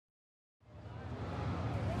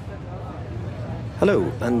Hello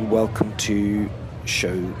and welcome to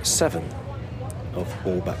show 7 of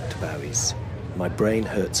All Back to Bowie's My Brain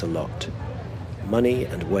Hurts a Lot, Money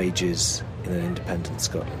and Wages in an Independent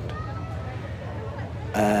Scotland.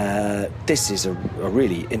 This is a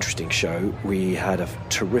really interesting show. We had a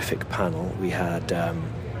terrific panel. We had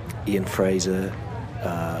Ian Fraser,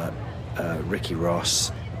 Ricky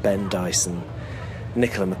Ross, Ben Dyson,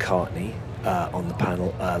 Nicola McCartney on the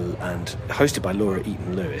panel, and hosted by Laura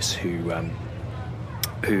Eaton-Lewis, who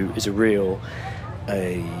is a real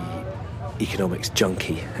economics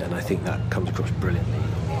junkie, and I think that comes across brilliantly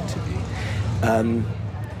in the interview.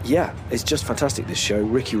 It's just fantastic, this show.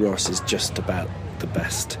 Ricky Ross is just about the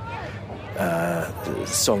best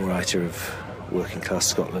songwriter of working class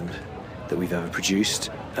Scotland that we've ever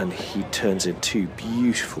produced, and he turns in two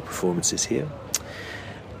beautiful performances here.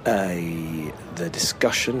 The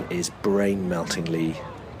discussion is brain-meltingly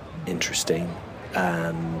interesting,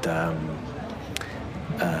 and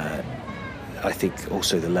I think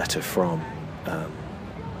also the letter from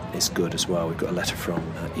is good as well. We've got a letter from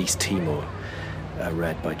East Timor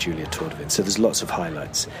read by Julia Taudevin. So there's lots of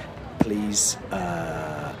highlights. Please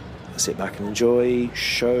sit back and enjoy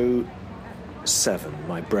show 7,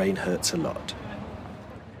 My Brain Hurts a Lot.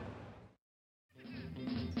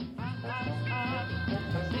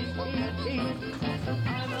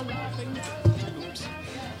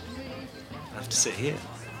 I have to sit here.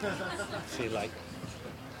 I feel like...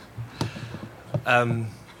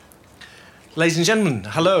 ladies and gentlemen,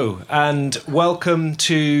 hello and welcome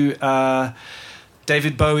to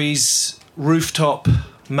David Bowie's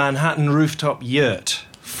Manhattan rooftop yurt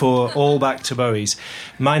for All Back to Bowie's.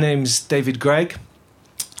 My name's David Greig.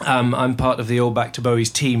 I'm part of the All Back to Bowie's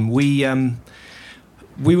team. We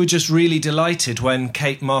were just really delighted when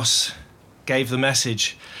Kate Moss gave the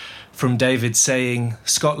message from David saying,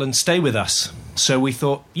 Scotland, stay with us. So we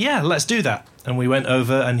thought, yeah, let's do that. And we went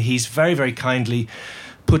over, and he's very, very kindly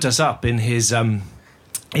put us up in his in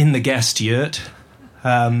the guest yurt,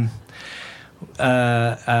 and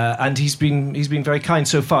he's been very kind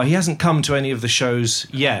so far. He hasn't come to any of the shows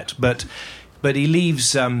yet, but he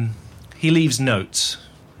leaves notes,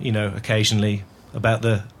 occasionally about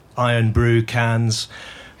the iron brew cans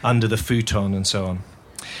under the futon and so on.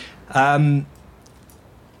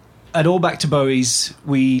 At All Back to Bowie's,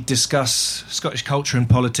 we discuss Scottish culture and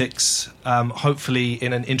politics, hopefully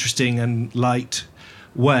in an interesting and light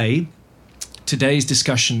way. Today's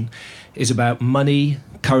discussion is about money,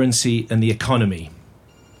 currency, and the economy.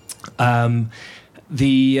 And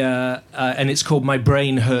it's called My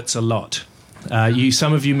Brain Hurts a Lot.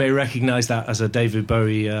 Some of you may recognise that as a David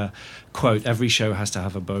Bowie quote. Every show has to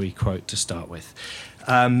have a Bowie quote to start with.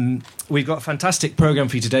 We've got a fantastic programme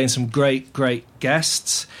for you today and some great, great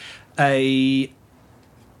guests. But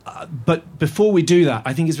before we do that,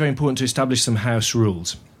 I think it's very important to establish some house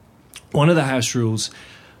rules. One of the house rules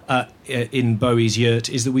in Bowie's yurt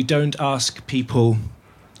is that we don't ask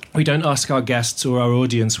our guests or our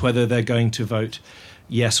audience whether they're going to vote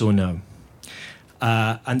yes or no.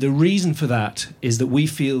 And the reason for that is that we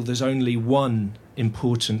feel there's only one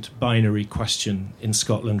important binary question in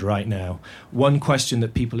Scotland right now. One question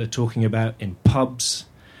that people are talking about in pubs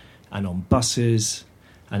and on buses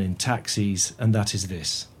and in taxis, and that is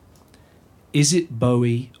this. Is it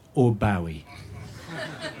Bowie or Bowie?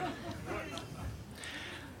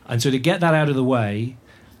 And so to get that out of the way,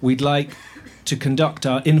 we'd like to conduct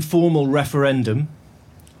our informal referendum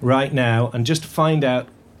right now and just find out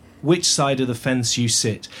which side of the fence you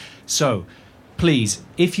sit. So, please,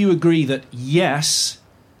 if you agree that yes,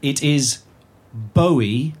 it is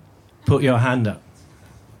Bowie, put your hand up.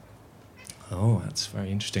 Oh, that's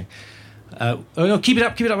very interesting. No, keep it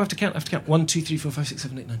up, I have to count. 1, 2, 3, 4, 5, 6,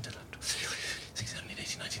 7, 8, 9, 10, 11, 12, 6, 7, 8,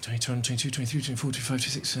 18, 19, 20, 21, 22, 23, 24, 25,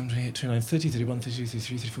 26, 27, 28, 29, 30, 31, 32,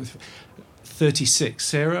 33, 34, 36.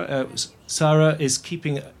 Sarah is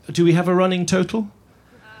keeping... Do we have a running total? I'm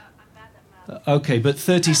bad at math. Okay, but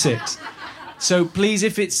 36. So please,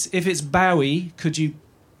 if it's Bowie, could you...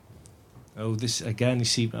 Oh, this again, you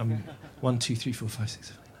see, 1, 2, 3, 4, 5, 6,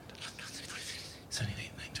 7, 8, 9, 10, 11, 12, 13, 14, 15, 16, 17,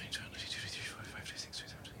 18, 19, 20, 21, 22, 23, 24, 25, 26, 27,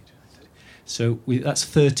 28, 29, 30. So that's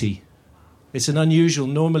 30. It's an unusual...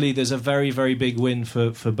 Normally there's a very, very big win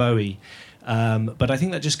for Bowie. But I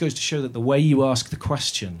think that just goes to show that the way you ask the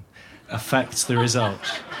question affects the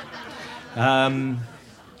result. I'm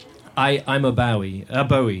a Bowie. A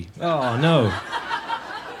Bowie. Oh, no.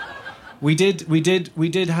 We did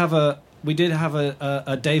have a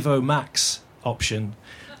Davo Max option,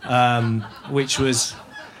 which was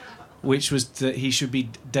that he should be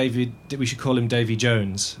David. We should call him Davy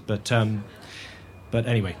Jones, but But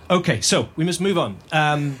anyway, okay, so we must move on.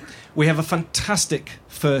 We have a fantastic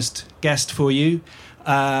first guest for you.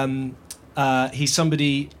 He's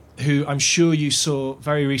somebody who I'm sure you saw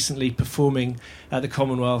very recently performing at the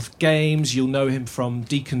Commonwealth Games. You'll know him from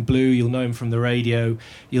Deacon Blue, you'll know him from the radio,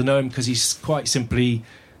 you'll know him because he's quite simply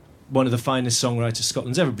one of the finest songwriters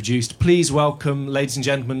Scotland's ever produced. Please welcome, ladies and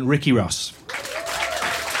gentlemen, Ricky Ross.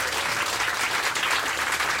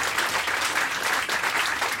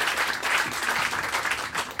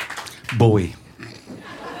 Bowie.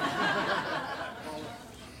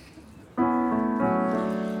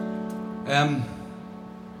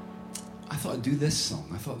 I thought I'd do this song.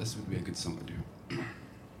 I thought this would be a good song to do.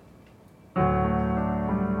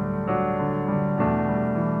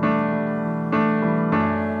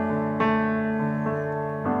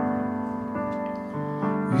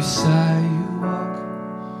 You sigh, you walk,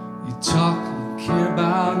 you talk, you care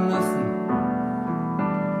about nothing.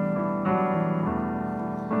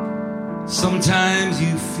 Sometimes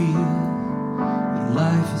you feel that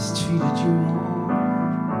life has treated you wrong.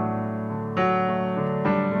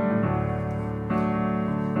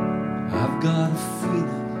 I've got a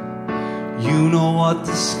feeling you know what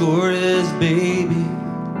the score is, baby.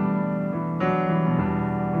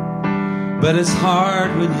 But it's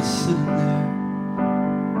hard when you're sitting there,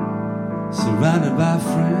 surrounded by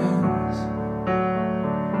friends.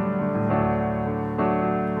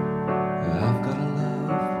 I've got a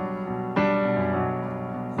love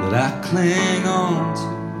that I cling on to,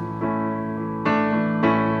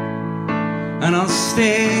 and I'll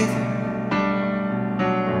stay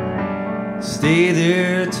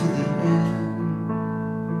there to the end.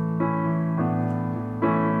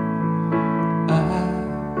 I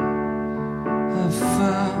have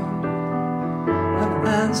found an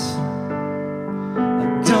answer. I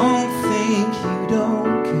don't think you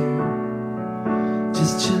don't care.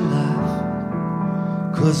 Just chill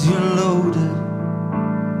out, 'cause you're loaded.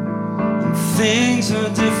 Things are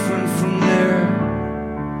different from there.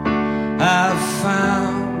 I've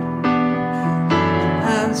found an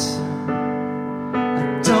answer. I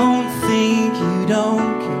don't think you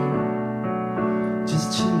don't care. Just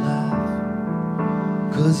chill out,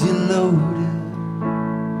 'cause you're loaded.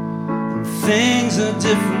 And things are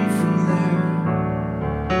different from there.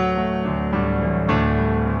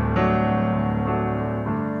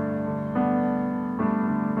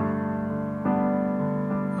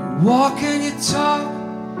 Walk and you talk,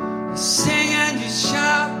 you sing and you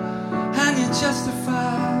shout, and you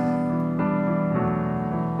justify.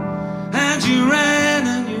 And you ran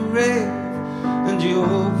and you rave, and you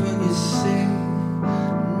hope and you say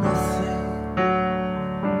nothing.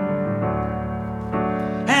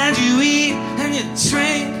 And you eat and you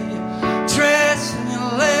drink and you dress and you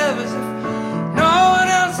live as if no one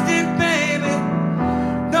else did, baby.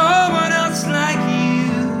 No one else like you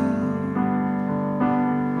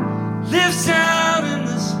lives out in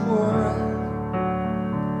this world.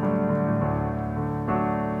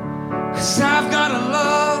 'Cause I've got a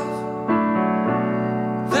love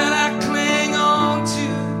that I cling on to,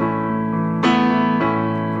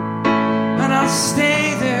 and I'll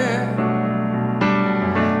stay there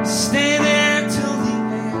till the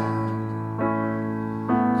end.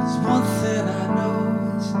 'Cause one thing I know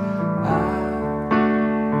is I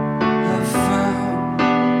have found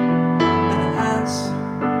an answer.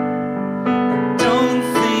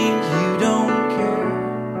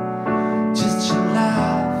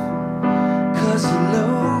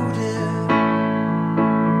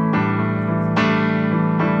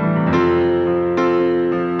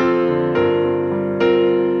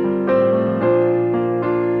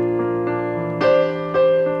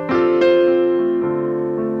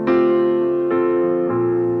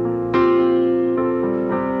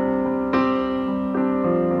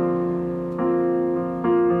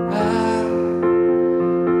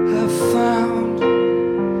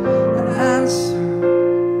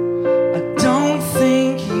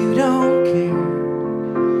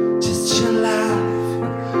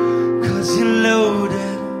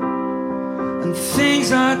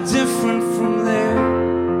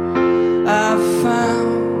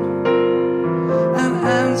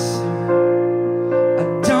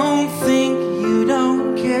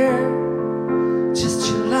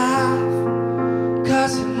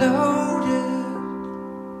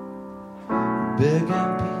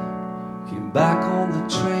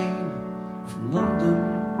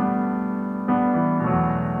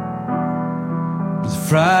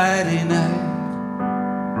 Friday night,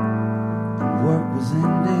 and work was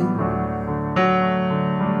ending.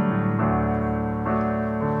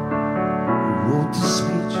 We wrote the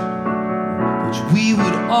speech, which we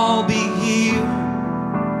would all be here.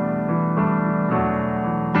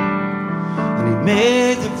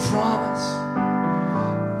 made the promise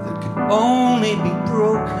that could only be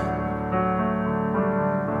broken.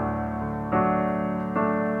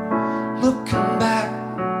 Looking back,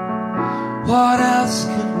 what else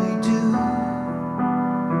could we do?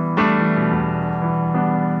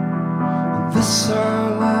 In this our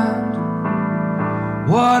land,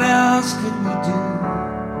 what else could we do?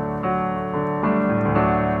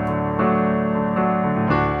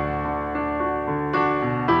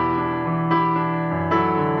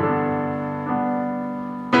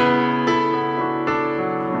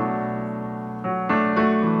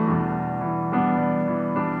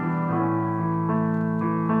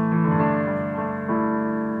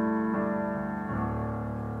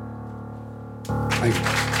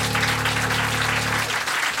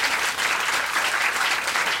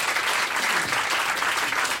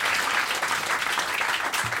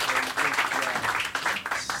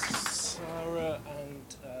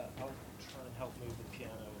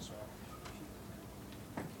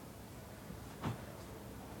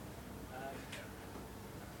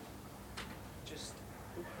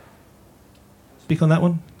 Speak on that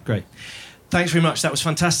one? Great. Thanks very much. That was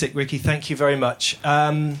fantastic, Ricky. Thank you very much.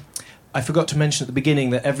 I forgot to mention at the beginning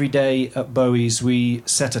that every day at Bowie's we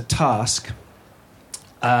set a task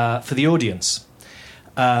for the audience.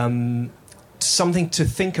 Something to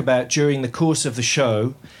think about during the course of the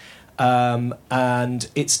show, and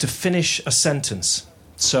it's to finish a sentence.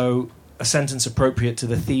 So a sentence appropriate to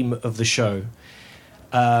the theme of the show.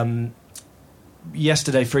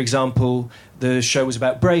 Yesterday, for example, the show was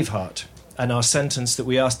about Braveheart. And our sentence that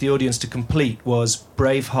we asked the audience to complete was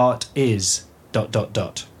Braveheart is ...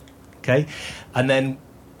 Okay? And then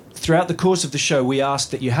throughout the course of the show, we asked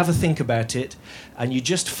that you have a think about it and you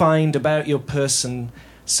just find about your person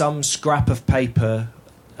some scrap of paper,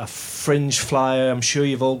 a fringe flyer. I'm sure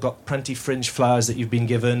you've all got plenty fringe flyers that you've been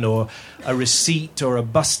given, or a receipt or a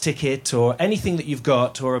bus ticket or anything that you've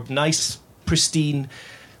got, or a nice, pristine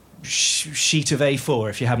sheet of A4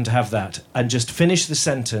 if you happen to have that, and just finish the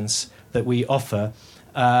sentence that we offer,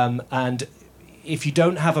 and if you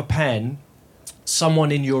don't have a pen,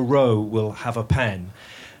 someone in your row will have a pen.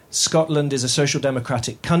 Scotland is a social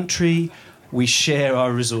democratic country. We share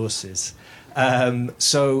our resources.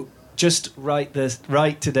 So just write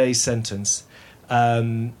today's sentence,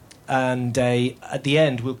 and at the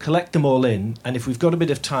end we'll collect them all in, and if we've got a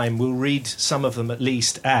bit of time, we'll read some of them at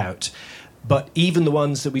least out. But even the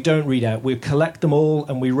ones that we don't read out, we'll collect them all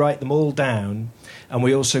and we write them all down. And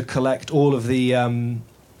we also collect all of the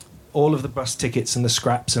bus tickets and the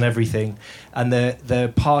scraps and everything. And they're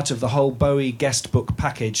part of the whole Bowie guest book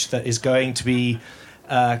package that is going to be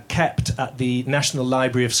kept at the National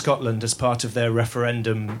Library of Scotland as part of their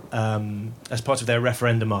referendum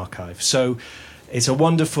archive. So it's a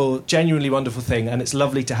wonderful, genuinely wonderful thing, and it's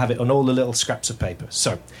lovely to have it on all the little scraps of paper.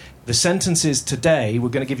 So the sentences today, we're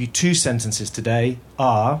going to give you 2 sentences today,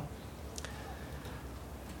 are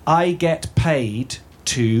I get paid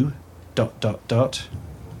to ...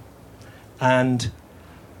 and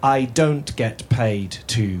I don't get paid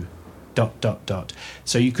to ...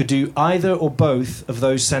 So you could do either or both of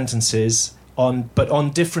those sentences but on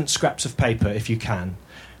different scraps of paper if you can.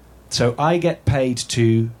 So I get paid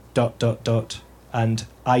to ... and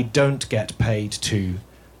I don't get paid to ...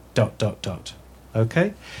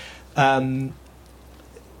 Okay?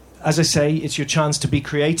 As I say, it's your chance to be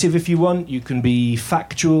creative if you want. You can be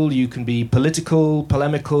factual, you can be political,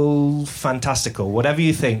 polemical, fantastical, whatever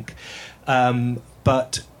you think.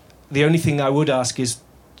 But the only thing I would ask is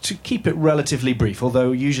to keep it relatively brief,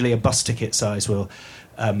 although usually a bus ticket size will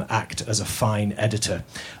act as a fine editor.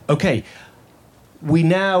 Okay, we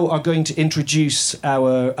now are going to introduce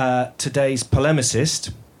our today's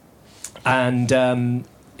polemicist, and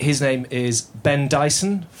his name is Ben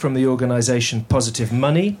Dyson from the organisation Positive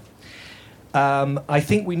Money. I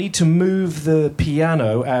think we need to move the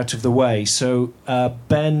piano out of the way. So,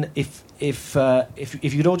 Ben, if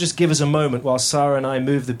you'd all just give us a moment while Sarah and I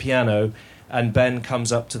move the piano and Ben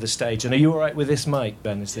comes up to the stage. And are you all right with this mic,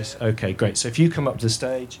 Ben? Is this okay? Great. So if you come up to the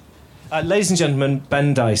stage, ladies and gentlemen,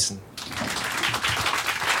 Ben Dyson.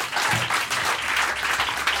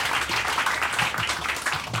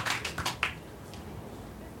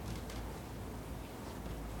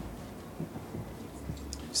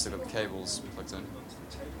 Still got the cables plugged in.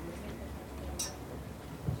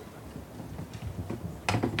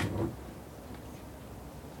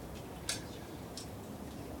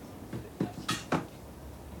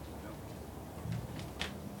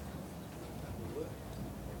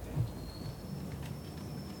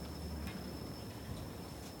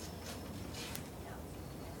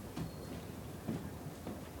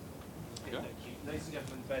 Ladies and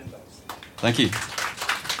gentlemen, Ben Dyson. Thank you.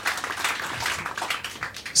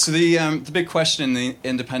 So the big question in the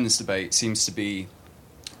independence debate seems to be,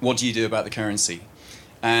 what do you do about the currency?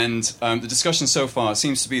 And the discussion so far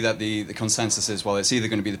seems to be that the consensus is, well, it's either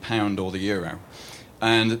going to be the pound or the euro.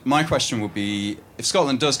 And my question would be, if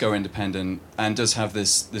Scotland does go independent and does have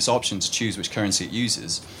this option to choose which currency it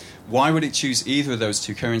uses, why would it choose either of those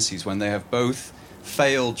two currencies when they have both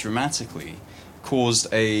failed dramatically,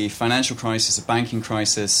 caused a financial crisis, a banking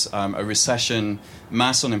crisis, a recession,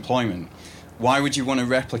 mass unemployment? Why would you want to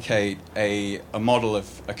replicate a model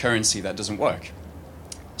of a currency that doesn't work?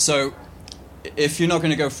 So if you're not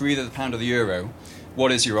going to go for either the pound or the euro,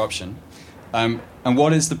 what is your option? And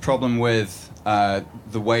what is the problem with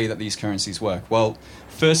the way that these currencies work? Well,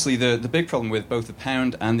 firstly, the big problem with both the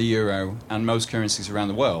pound and the euro and most currencies around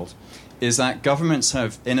the world is that governments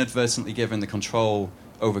have inadvertently given the control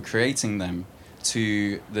over creating them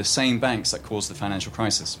to the same banks that caused the financial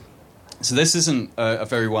crisis. So this isn't a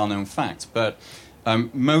very well-known fact, but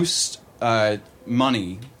most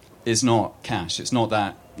money is not cash. It's not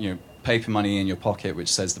that paper money in your pocket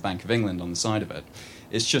which says the Bank of England on the side of it.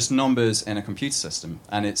 It's just numbers in a computer system,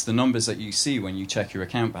 and it's the numbers that you see when you check your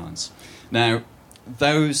account balance. Now,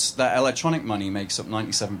 that electronic money makes up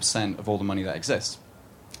 97% of all the money that exists,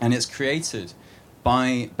 and it's created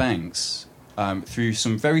by banks through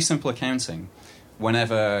some very simple accounting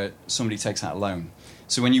whenever somebody takes out a loan.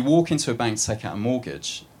 So when you walk into a bank to take out a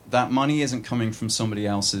mortgage, that money isn't coming from somebody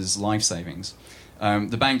else's life savings.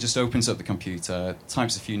 The bank just opens up the computer,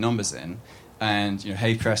 types a few numbers in, and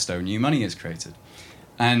hey presto, new money is created.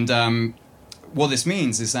 And what this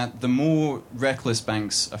means is that the more reckless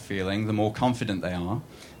banks are feeling, the more confident they are,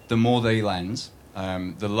 the more they lend,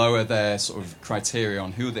 the lower their sort of criteria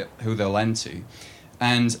on who they'll lend to,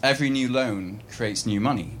 and every new loan creates new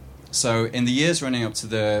money. So in the years running up to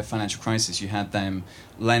the financial crisis, you had them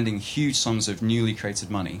lending huge sums of newly created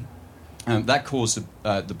money. That caused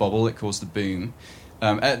the bubble, it caused the boom.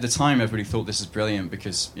 At the time, everybody thought this is brilliant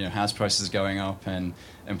because house prices are going up and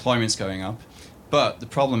employment's going up. But the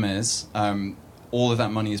problem is all of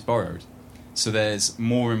that money is borrowed. So there's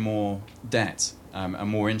more and more debt and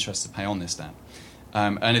more interest to pay on this debt.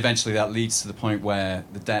 And eventually that leads to the point where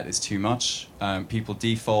the debt is too much, people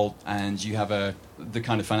default, and you have the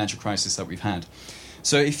kind of financial crisis that we've had.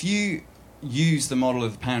 So if you use the model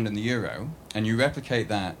of the pound and the euro, and you replicate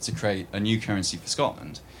that to create a new currency for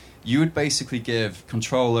Scotland, you would basically give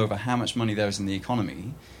control over how much money there is in the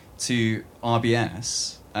economy to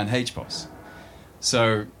RBS and HPOS.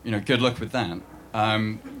 So, good luck with that.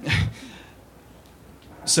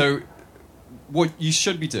 So what you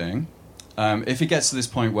should be doing, if it gets to this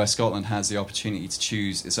point where Scotland has the opportunity to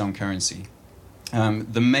choose its own currency,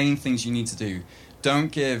 the main things you need to do,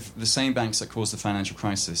 don't give the same banks that caused the financial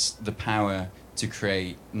crisis the power to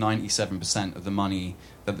create 97% of the money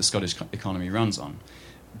that the Scottish economy runs on.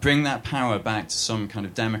 Bring that power back to some kind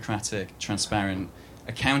of democratic, transparent,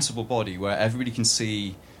 accountable body where everybody can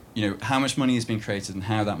see, how much money is being created and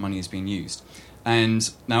how that money is being used. And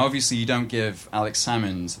now, obviously, you don't give Alex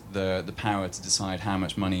Salmond the power to decide how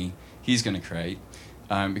much money he's going to create,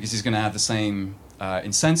 because he's going to have the same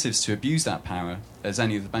incentives to abuse that power as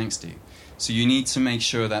any of the banks do. So you need to make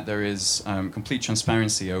sure that there is complete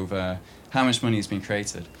transparency over how much money is being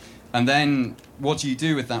created. And then what do you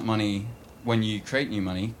do with that money when you create new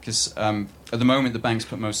money? Because at the moment the banks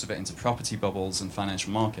put most of it into property bubbles and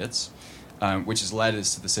financial markets, which has led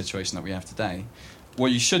us to the situation that we have today.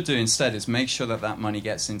 What you should do instead is make sure that money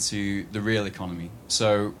gets into the real economy.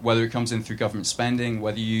 So whether it comes in through government spending,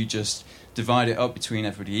 whether you just divide it up between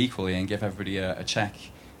everybody equally and give everybody a check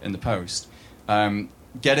in the post,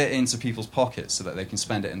 get it into people's pockets so that they can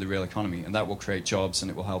spend it in the real economy, and that will create jobs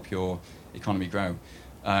and it will help your economy grow.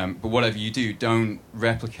 But whatever you do, don't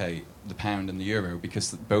replicate the pound and the euro,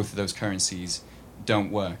 because both of those currencies don't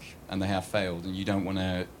work and they have failed, and you don't want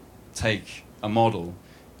to take a model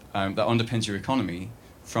that underpins your economy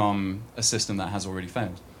from a system that has already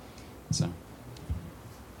failed. So.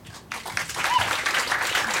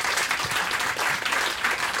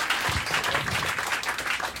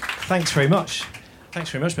 Thanks very much. Thanks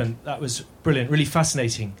very much, Ben. That was brilliant, really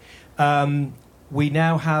fascinating. We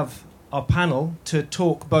now have our panel to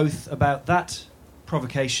talk both about that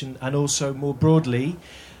provocation and also more broadly.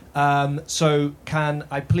 So can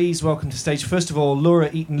I please welcome to stage, first of all, Laura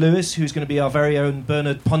Eaton-Lewis, who's going to be our very own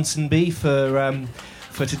Bernard Ponsonby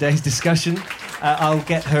for today's discussion. I'll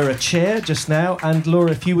get her a chair just now. And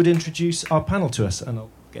Laura, if you would introduce our panel to us, and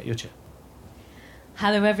I'll get your chair.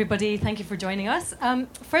 Hello, everybody. Thank you for joining us.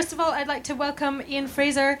 First of all, I'd like to welcome Ian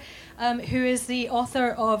Fraser, who is the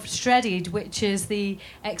author of Shredded, which is the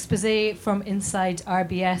expose from inside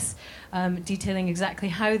RBS, detailing exactly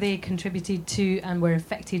how they contributed to and were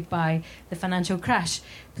affected by the financial crash.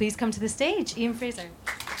 Please come to the stage, Ian Fraser.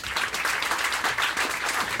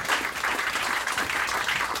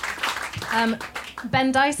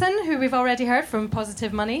 Ben Dyson, who we've already heard from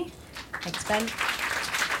Positive Money. Thanks, Ben.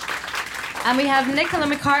 And we have Nicola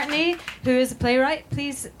McCartney, who is a playwright.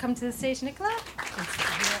 Please come to the stage, Nicola.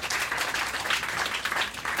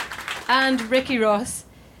 And Ricky Ross.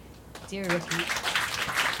 Dear Ricky.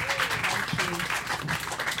 Thank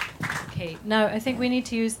you. Okay, now I think we need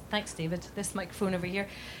to use, thanks David, this microphone over here.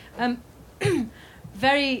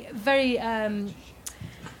 Very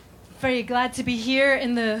glad to be here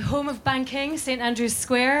in the home of banking, St Andrew's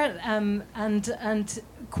Square, and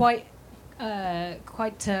quite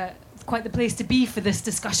the place to be for this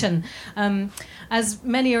discussion. As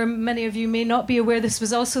many of you may not be aware, this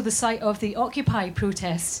was also the site of the Occupy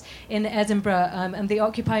protests in Edinburgh, and the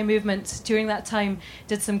Occupy movement during that time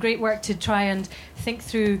did some great work to try and think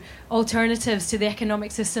through alternatives to the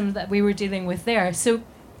economic system that we were dealing with there. So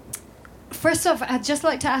first off, I'd just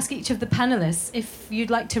like to ask each of the panellists if you'd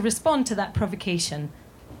like to respond to that provocation.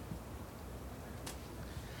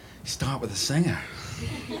 Start with a singer.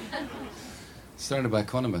 Started by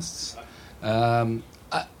economists. I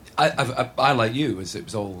like you, as it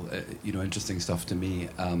was all interesting stuff to me.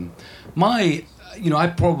 I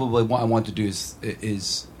probably what I want to do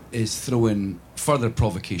is throw in further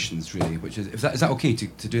provocations, really. Which is is that okay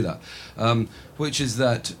to do that? Which is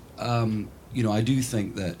that I do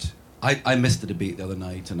think that I missed the debate the other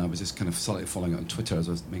night, and I was just kind of slightly following it on Twitter as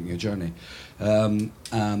I was making a journey.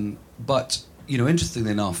 But interestingly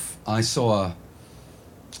enough, I saw.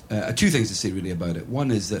 Two things to say really about it. One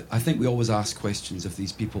is that I think we always ask questions of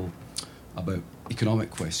these people about economic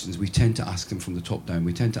questions. We tend to ask them from the top down.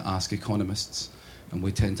 We tend to ask economists and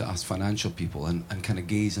we tend to ask financial people and kind of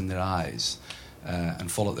gaze in their eyes and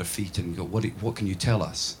fall at their feet and go, what can you tell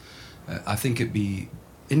us? I think it'd be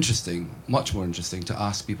interesting, much more interesting, to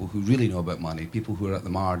ask people who really know about money, people who are at the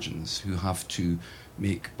margins, who have to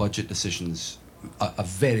make budget decisions a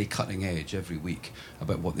very cutting edge every week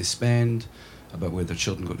about what they spend, about where their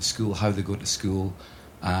children go to school, how they go to school,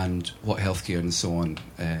 and what healthcare and so on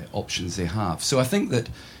options they have. So I think that,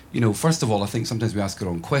 first of all, I think sometimes we ask the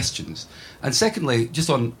wrong questions. And secondly, just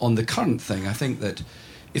on the current thing, I think that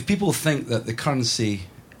if people think that the currency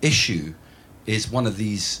issue is one of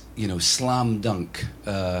these, slam dunk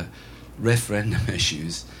referendum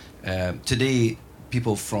issues, today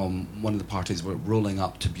people from one of the parties were rolling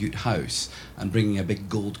up to Butte House and bringing a big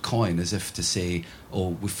gold coin as if to say,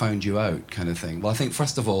 oh, we found you out, kind of thing. Well, I think,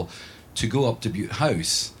 first of all, to go up to Butte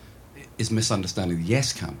House is misunderstanding the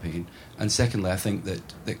Yes campaign. And secondly, I think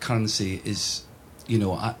that currency is,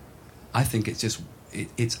 I think it's just,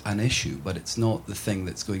 it's an issue, but it's not the thing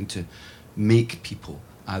that's going to make people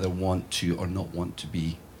either want to or not want to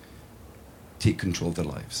take control of their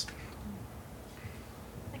lives.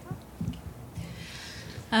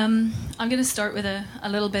 I'm going to start with a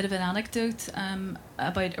little bit of an anecdote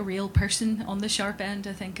about a real person on the sharp end,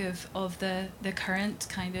 I think, of the current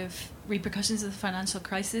kind of repercussions of the financial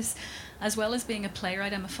crisis. As well as being a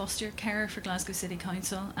playwright, I'm a foster carer for Glasgow City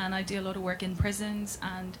Council, and I do a lot of work in prisons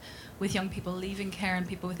and with young people leaving care and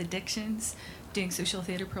people with addictions, doing social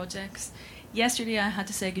theatre projects. Yesterday I had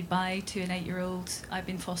to say goodbye to an 8-year-old I've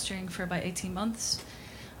been fostering for about 18 months.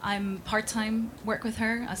 I'm part-time work with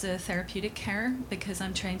her as a therapeutic carer because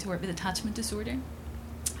I'm trained to work with attachment disorder.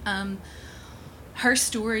 Her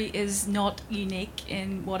story is not unique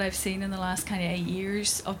in what I've seen in the last kind of 8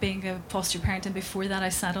 years of being a foster parent, and before that I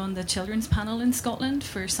sat on the children's panel in Scotland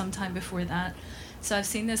for some time before that. So I've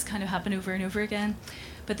seen this kind of happen over and over again.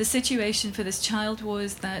 But the situation for this child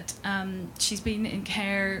was that she's been in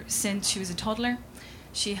care since she was a toddler.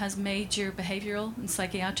 She has major behavioural and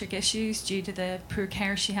psychiatric issues due to the poor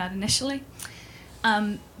care she had initially.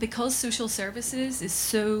 Because social services is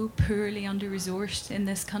so poorly under-resourced in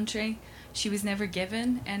this country, she was never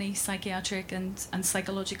given any psychiatric and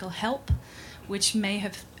psychological help, which may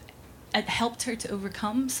have helped her to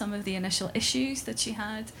overcome some of the initial issues that she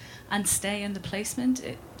had and stay in the placement.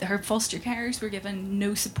 Her foster carers were given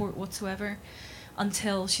no support whatsoever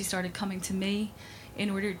until she started coming to me in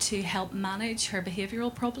order to help manage her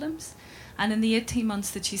behavioural problems. And in the 18 months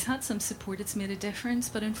that she's had some support, it's made a difference.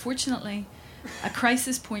 But unfortunately, a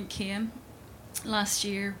crisis point came last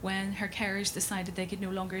year when her carers decided they could no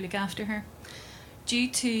longer look after her. Due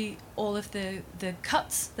to all of the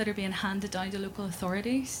cuts that are being handed down to local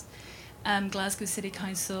authorities, Glasgow City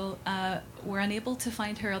Council were unable to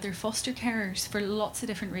find her other foster carers for lots of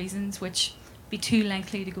different reasons, which be too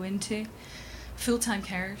lengthy to go into. Full-time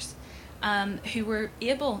carers who were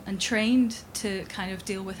able and trained to kind of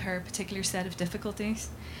deal with her particular set of difficulties.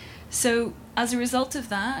 So as a result of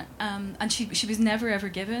that, and she was never ever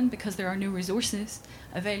given, because there are no resources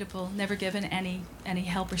available, never given any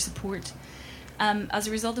help or support. As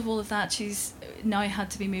a result of all of that, she's now had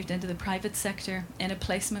to be moved into the private sector in a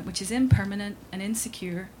placement which is impermanent and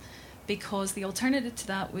insecure, because the alternative to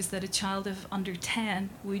that was that a child of under 10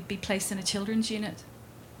 would be placed in a children's unit.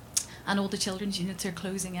 And all the children's units are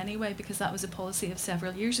closing anyway, because that was a policy of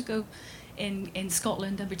several years ago in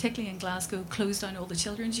Scotland, and particularly in Glasgow, closed down all the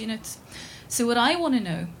children's units. So what I want to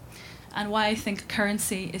know, and why I think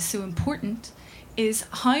currency is so important, is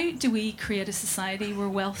how do we create a society where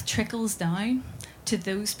wealth trickles down to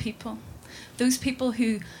those people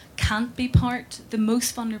who can't be part, the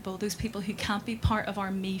most vulnerable, those people who can't be part of our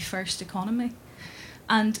me first economy.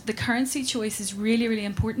 And the currency choice is really, really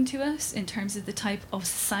important to us in terms of the type of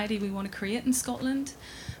society we want to create in Scotland,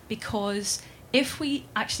 because if we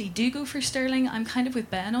actually do go for sterling, I'm kind of with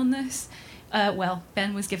Ben on this. Well,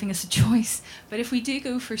 Ben was giving us a choice, but if we do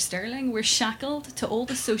go for sterling, we're shackled to all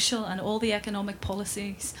the social and all the economic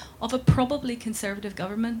policies of a probably conservative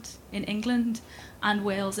government in England and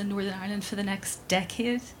Wales and Northern Ireland for the next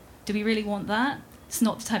decade. Do we really want that? It's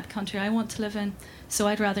not the type of country I want to live in, so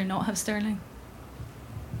I'd rather not have sterling.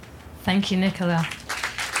 Thank you, Nicola.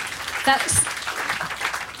 That's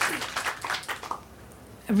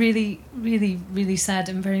a really, really, really sad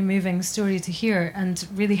and very moving story to hear, and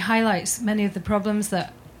really highlights many of the problems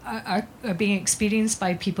that are being experienced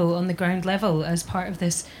by people on the ground level as part of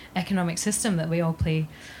this economic system that we all play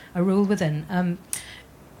a role within.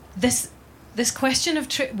 This question of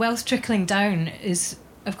wealth trickling down is,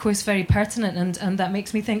 of course, very pertinent, and that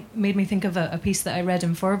made me think of a piece that I read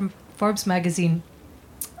in Forbes magazine.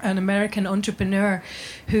 An American entrepreneur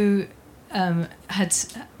who had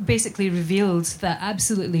basically revealed that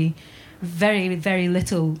absolutely very, very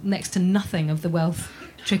little, next to nothing of the wealth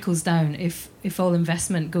trickles down if all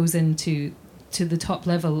investment goes into the top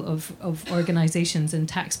level of organisations and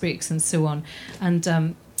tax breaks and so on.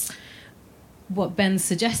 And what Ben's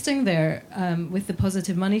suggesting there with the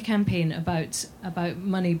Positive Money campaign about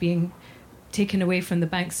money being taken away from the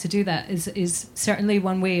banks to do that is certainly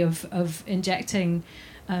one way of injecting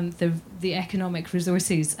the economic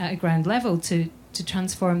resources at a ground level to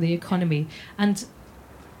transform the economy. And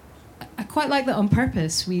I quite like that on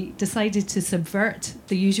purpose. We decided to subvert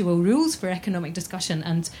the usual rules for economic discussion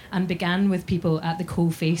and began with people at the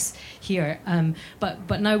coalface here.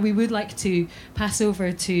 But now we would like to pass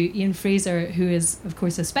over to Ian Fraser, who is, of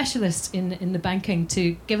course, a specialist in the banking,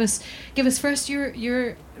 to give us first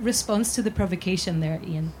your response to the provocation there,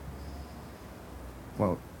 Ian.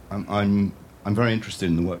 Well, I'm very interested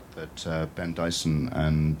in the work that Ben Dyson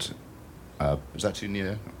and is that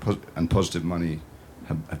Nia and Positive Money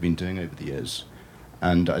have been doing over the years,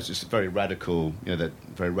 and it's just very radical. They're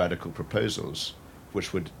very radical proposals,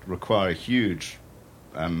 which would require a huge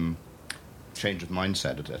change of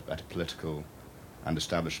mindset at a political and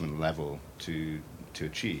establishment level to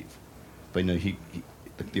achieve. But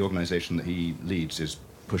the organisation that he leads is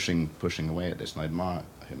pushing away at this, and I admire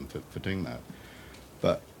him for doing that.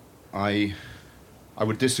 But I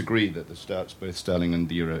would disagree that both sterling and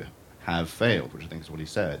the euro have failed, which I think is what he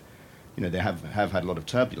said. They have had a lot of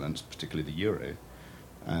turbulence, particularly the euro,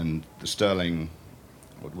 and the sterling.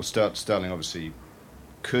 Sterling obviously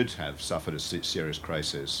could have suffered a serious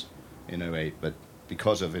crisis in 2008, but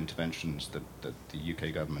because of interventions that the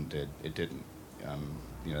UK government did, it didn't.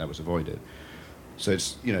 That was avoided. So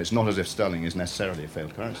it's not as if sterling is necessarily a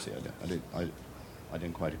failed currency. I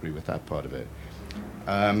didn't quite agree with that part of it.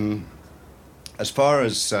 As far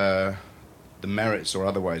as the merits or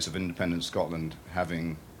otherwise of independent Scotland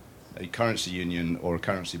having a currency union or a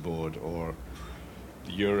currency board or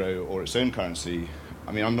the euro or its own currency,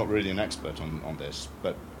 I'm not really an expert on this,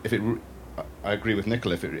 but I agree with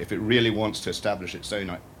Nicola, if it really wants to establish its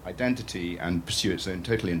own identity and pursue its own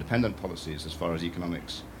totally independent policies as far as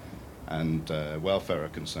economics and welfare are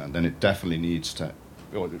concerned, then it definitely needs to,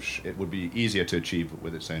 it would be easier to achieve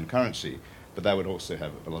with its own currency, but that would also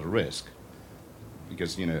have a lot of risk.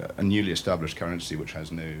 Because a newly established currency which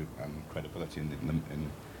has no credibility in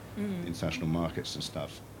international markets and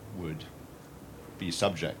stuff would be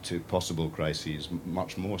subject to possible crises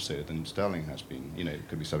much more so than sterling has been. It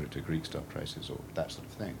could be subject to a Greek-style crisis or that sort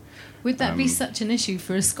of thing. Would that be such an issue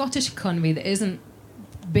for a Scottish economy that isn't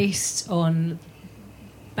based on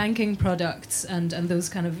banking products and those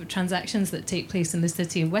kind of transactions that take place in the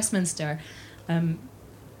city of Westminster?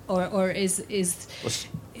 or is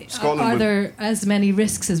Scotland are would- there as many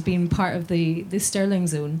risks as being part of the Stirling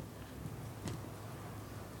zone?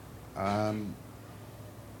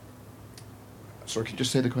 Sorry, can you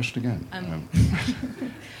just say the question again?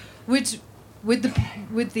 Would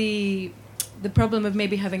the problem of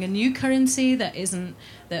maybe having a new currency that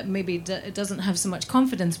maybe doesn't have so much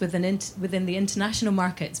confidence within the international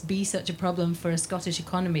markets be such a problem for a Scottish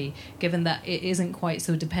economy, given that it isn't quite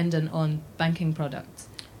so dependent on banking products?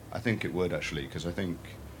 I think it would actually, because it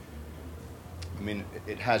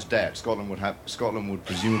has debt. Scotland would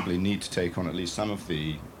presumably need to take on at least some of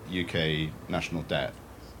the UK national debt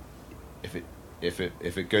if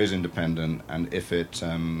it goes independent, and if it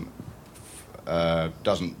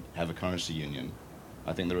doesn't have a currency union.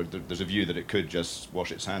 I think there's a view that it could just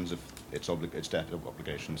wash its hands of its debt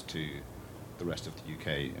obligations to the rest of the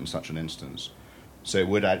UK in such an instance. So it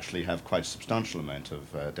would actually have quite a substantial amount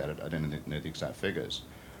of debt. I don't know the exact figures,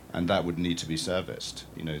 and that would need to be serviced.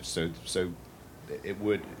 So it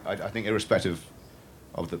would. I think, irrespective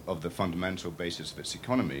of the fundamental basis of its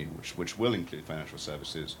economy, which will include financial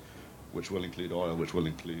services, which will include oil, which will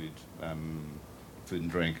include food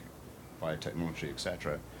and drink, biotechnology,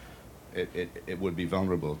 etc., it would be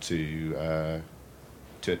vulnerable to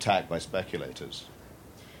attack by speculators.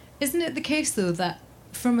 Isn't it the case, though, that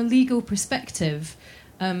from a legal perspective,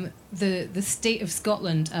 the state of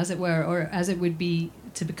Scotland, as it were, or as it would be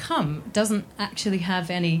to become, doesn't actually have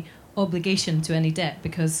any obligation to any debt,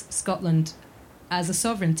 because Scotland, as a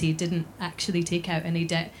sovereignty, didn't actually take out any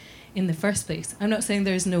debt in the first place? I'm not saying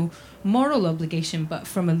there's no moral obligation, but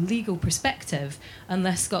from a legal perspective,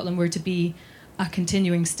 unless Scotland were to be a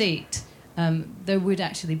continuing state, there would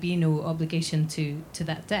actually be no obligation to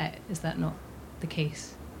that debt. Is that not the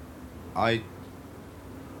case?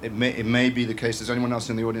 It may be the case. Does anyone else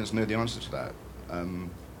in the audience know the answer to that?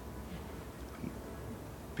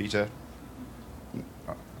 Peter?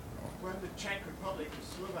 When the Czech Republic and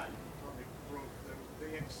Slovak Republic broke,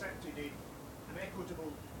 they accepted an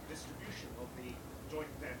equitable distribution of the joint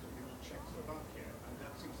debt of the old Czechoslovakia, and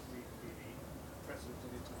that seems to be the precedent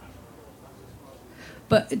in international law. That's as far as we know.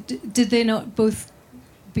 But did they not both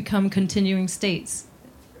become continuing states?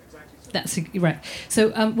 That's right. So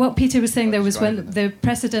what Peter was saying there was when the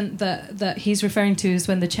precedent that he's referring to is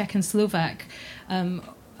when the Czech and Slovak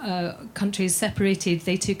countries separated,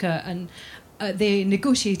 they took they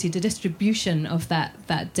negotiated a distribution of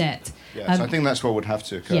that debt. Yes, I think that's what would have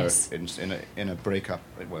to occur yes. in a breakup.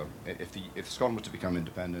 Well, if Scotland was to become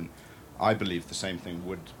independent, I believe the same thing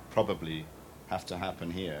would probably have to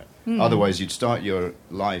happen here. Otherwise, you'd start your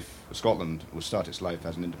life. Scotland will start its life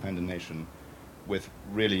as an independent nation with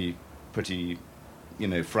really pretty,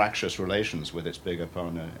 fractious relations with its bigger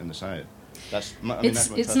partner in the south. That's my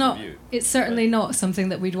personal view. It's certainly not something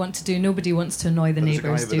that we'd want to do. Nobody wants to annoy the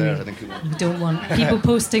neighbours, do we? I think We don't want people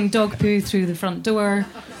posting dog poo through the front door.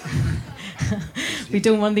 We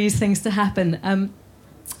don't want these things to happen.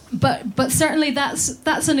 But certainly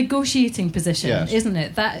that's a negotiating position, yes. Isn't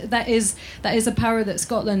it? That is a power that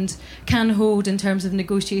Scotland can hold in terms of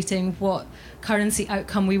negotiating what currency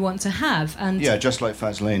outcome we want to have. And yeah, just like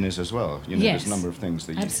Faz Lane is as well. Yes, there's a number of things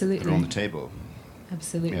that are on the table.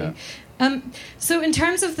 Absolutely. Yeah. So in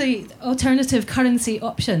terms of the alternative currency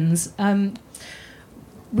options,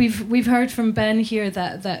 we've heard from Ben here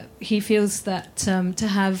that he feels that to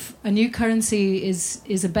have a new currency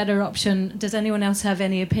is a better option. Does anyone else have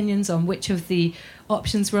any opinions on which of the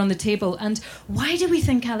options were on the table? And why do we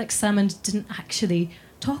think Alex Salmond didn't actually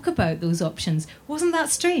talk about those options? Wasn't that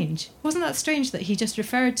strange? Wasn't that strange that he just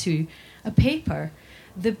referred to a paper?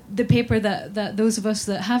 The paper that those of us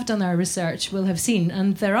that have done our research will have seen,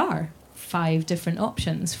 and there are 5 different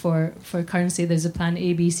options for currency. There's a plan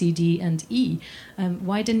A, B, C, D, and E.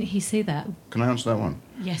 Why didn't he say that? Can I answer that one?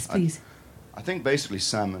 Yes, please. I think basically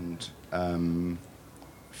Salmond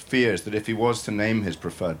fears that if he was to name his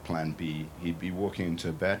preferred plan B, he'd be walking into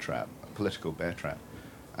a bear trap, a political bear trap.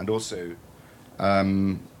 And also,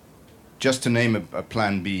 just to name a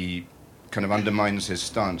plan B kind of undermines his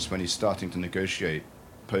stance when he's starting to negotiate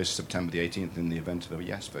post-September the 18th in the event of a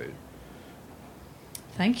yes vote.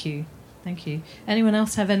 Thank you. Anyone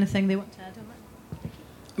else have anything they want to add on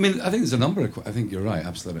that? I think there's a number of... I think you're right,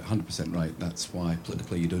 absolutely, 100% right. That's why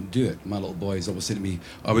politically you don't do it. My little boys always say to me,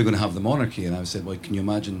 are we going to have the monarchy? And I said, well, can you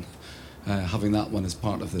imagine having that one as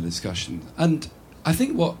part of the discussion? And I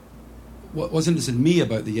think what was interesting me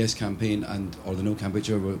about the Yes campaign or the No campaign,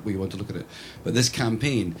 whichever way you want to look at it, but this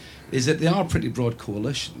campaign is that they are pretty broad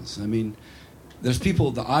coalitions. There's people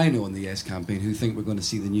that I know in the Yes campaign who think we're going to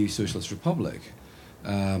see the new Socialist Republic.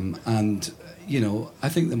 And, I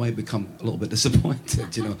think they might become a little bit disappointed,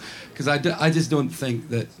 because I just don't think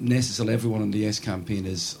that necessarily everyone on the Yes campaign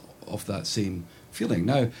is of that same feeling.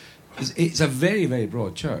 Now, it's a very, very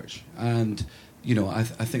broad church, and, I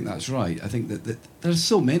think that's right. I think that there's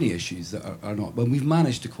so many issues that are not, but we've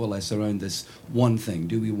managed to coalesce around this one thing.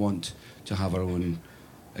 Do we want to have our own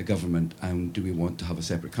government, and do we want to have a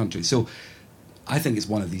separate country? So I think it's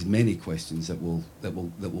one of these many questions that will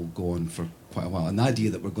go on for quite a while. And the idea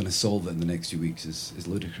that we're going to solve it in the next few weeks is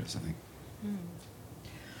ludicrous, I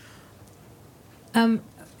think.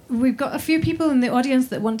 We've got a few people in the audience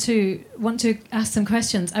that want to ask some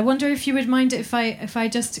questions. I wonder if you would mind if I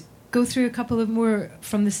just go through a couple of more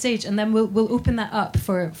from the stage, and then we'll open that up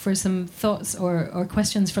for some thoughts or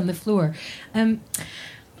questions from the floor.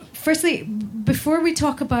 Firstly, before we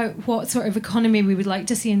talk about what sort of economy we would like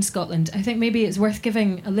to see in Scotland, I think maybe it's worth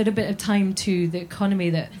giving a little bit of time to the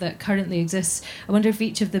economy that currently exists. I wonder if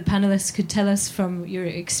each of the panellists could tell us from your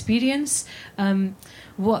experience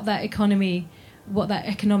what that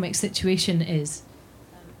economic situation is.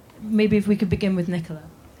 Maybe if we could begin with Nicola.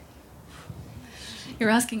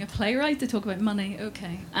 You're asking a playwright to talk about money,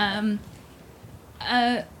 okay.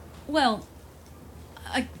 Well,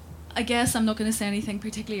 I guess I'm not going to say anything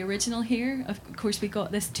particularly original here. Of course, we've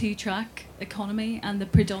got this two-track economy, and the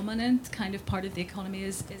predominant kind of part of the economy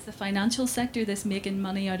is the financial sector, this making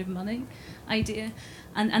money out of money idea.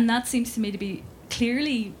 And that seems to me to be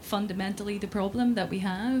clearly fundamentally the problem that we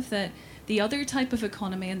have, that the other type of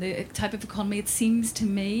economy, and the type of economy it seems to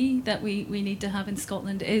me that we need to have in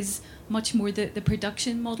Scotland, is much more the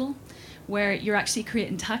production model, where you're actually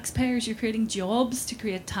creating taxpayers, you're creating jobs to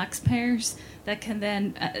create taxpayers that can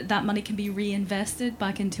then, that money can be reinvested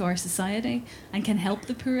back into our society and can help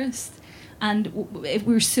the poorest. And if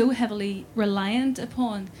we're so heavily reliant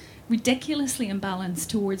upon, ridiculously imbalanced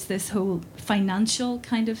towards this whole financial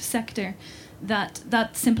kind of sector,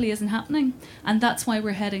 that simply isn't happening. And that's why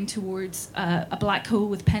we're heading towards a black hole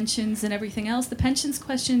with pensions and everything else. The pensions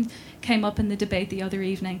question came up in the debate the other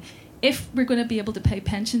evening. If we're going to be able to pay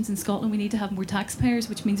pensions in Scotland, we need to have more taxpayers,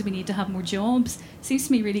 which means we need to have more jobs. Seems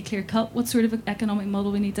to me really clear cut what sort of economic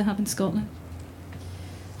model we need to have in Scotland.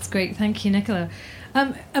 That's great, thank you, Nicola.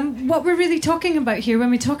 What we're really talking about here, when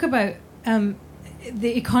we talk about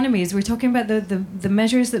the economies, we're talking about the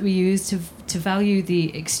measures that we use to value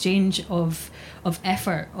the exchange of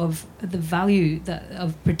effort, of the value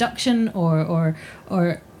of production or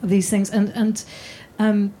these things, and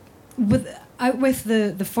with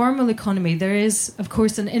the formal economy, there is, of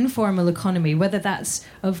course, an informal economy, whether that's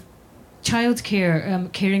of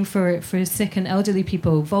childcare, caring for sick and elderly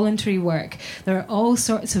people, voluntary work. There are all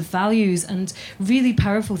sorts of values and really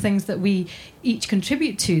powerful things that we each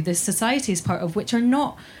contribute to this society as part of, which are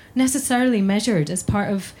not necessarily measured as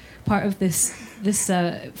part of this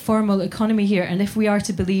formal economy here. And if we are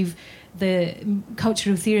to believe the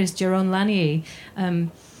cultural theorist Jaron Lanier,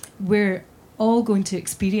 we're all going to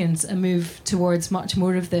experience a move towards much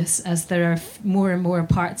more of this, as there are more and more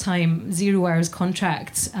part-time 0 hours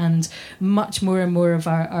contracts, and much more and more of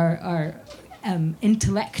our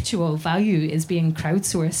intellectual value is being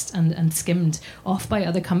crowdsourced and skimmed off by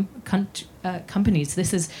other companies.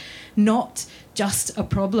 This is not just a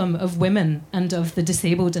problem of women and of the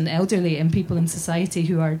disabled and elderly and people in society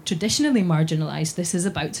who are traditionally marginalised. This is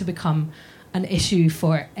about to become an issue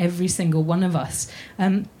for every single one of us.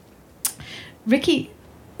 Ricky,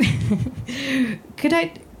 could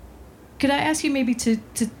I ask you maybe to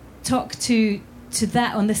talk to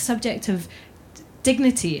that on the subject of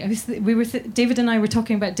dignity? David and I were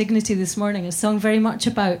talking about dignity this morning, a song very much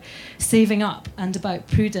about saving up and about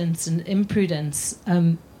prudence and imprudence.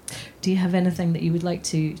 Do you have anything that you would like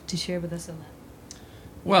to share with us on that?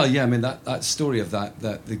 Well, yeah, I mean, that story of that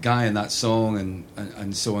the guy in that song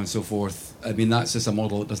and so on and so forth, I mean, that's just a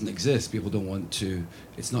model that doesn't exist. People don't want to,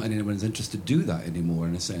 it's not in anyone's interest to do that anymore,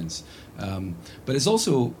 in a sense. But it's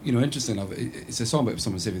also, interesting, it's a song about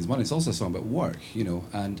someone saving his money, it's also a song about work,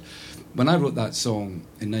 and when I wrote that song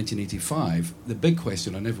in 1985, the big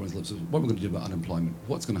question on everyone's lips was, what are we going to do about unemployment?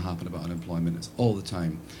 What's going to happen about unemployment? It's all the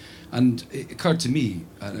time. And it occurred to me,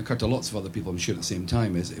 and it occurred to lots of other people, I'm sure, at the same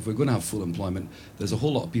time, is if we're going to have full employment, there's a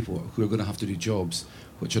whole lot of people who are going to have to do jobs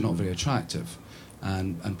which are not very attractive,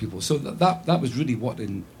 and people. So that was really what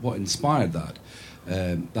inspired that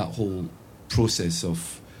whole process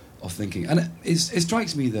of thinking. And it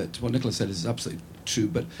strikes me that what Nicola said is absolutely true.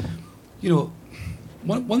 But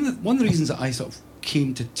one of the reasons that I sort of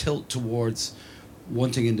came to tilt towards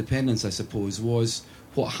wanting independence, I suppose, was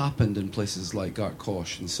what happened in places like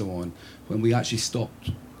Gartcosh and so on, when we actually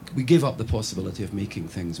stopped we give up the possibility of making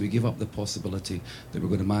things. We give up the possibility that we're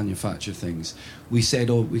going to manufacture things. We said,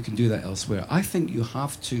 oh, we can do that elsewhere. I think we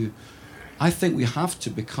have to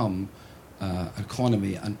become an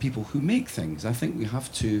economy and people who make things. I think we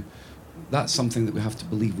have to. That's something that we have to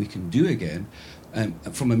believe we can do again.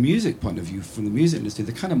 From a music point of view, from the music industry,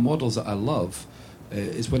 the kind of models that I love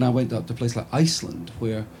is when I went up to a place like Iceland,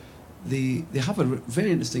 where they have a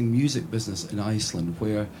very interesting music business in Iceland,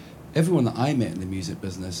 where everyone that I met in the music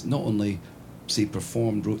business not only, say,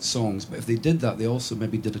 performed, wrote songs, but if they did that, they also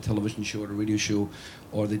maybe did a television show or a radio show,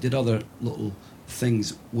 or they did other little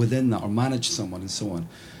things within that, or managed someone and so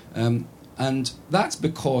on. And that's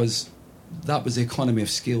because that was the economy of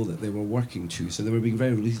scale that they were working to, so they were being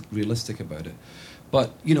very realistic about it.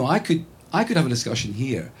 But, you know, I could have a discussion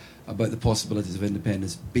here about the possibilities of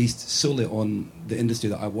independence based solely on the industry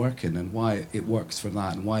that I work in and why it works for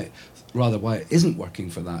that, and why it isn't working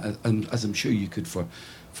for that, and as I'm sure you could for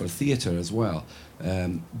theatre as well.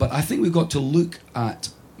 But I think we've got to look at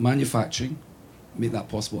manufacturing, make that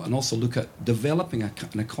possible, and also look at developing an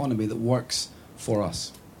economy that works for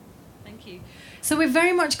us. Thank you. So we've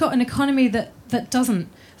very much got an economy that doesn't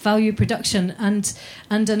value production, and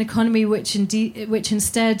an economy which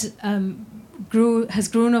instead has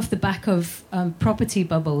grown off the back of property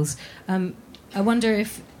bubbles. I wonder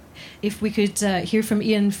if we could hear from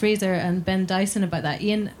Ian Fraser and Ben Dyson about that.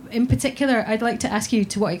 Ian, in particular, I'd like to ask you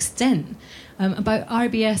to what extent, about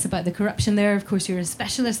RBS, about the corruption there. Of course, you're a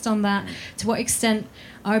specialist on that. To what extent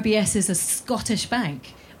RBS is a Scottish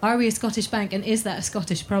bank? Are we a Scottish bank, and is that a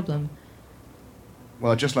Scottish problem?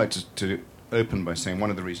 Well, I'd just like to open by saying one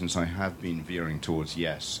of the reasons I have been veering towards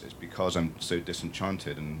yes is because I'm so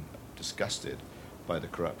disenchanted and disgusted by the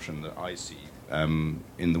corruption that I see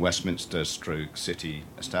in the Westminster stroke city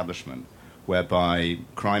establishment, whereby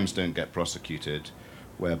crimes don't get prosecuted,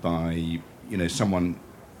 whereby, you know, someone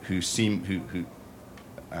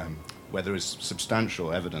where there is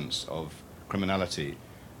substantial evidence of criminality,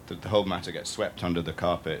 that the whole matter gets swept under the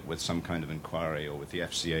carpet with some kind of inquiry, or with the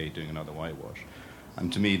FCA doing another whitewash.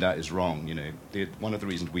 And to me, that is wrong. You know, one of the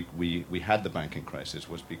reasons we had the banking crisis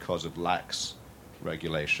was because of lax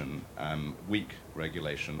regulation, weak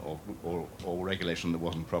regulation, or regulation that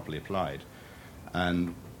wasn't properly applied.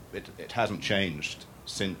 And it hasn't changed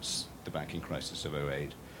since the banking crisis of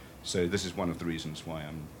 2008. So this is one of the reasons why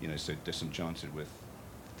I'm, you know, so disenchanted with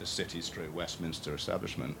the city/Westminster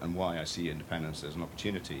establishment, and why I see independence as an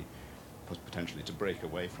opportunity potentially to break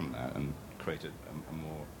away from that and create a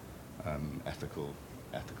more ethical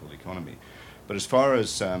economy. But as far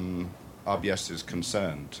as RBS is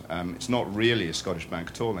concerned, it's not really a Scottish bank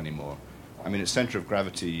at all anymore. I mean, its centre of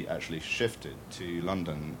gravity actually shifted to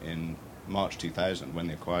London in March 2000 when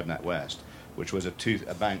they acquired NatWest, which was a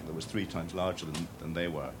bank that was 3 times larger than they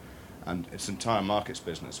were. And its entire markets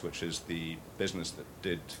business, which is the business that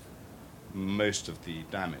did most of the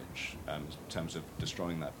damage in terms of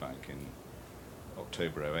destroying that bank in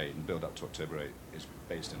October 2008 and build up to October 2008, is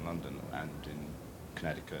based in London and in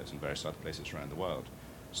Connecticut and various other places around the world.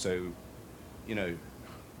 So, you know,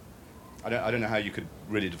 I don't know how you could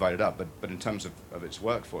really divide it up, but in terms of its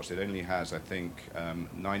workforce, it only has, I think,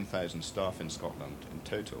 9,000 staff in Scotland in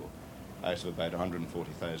total, out of about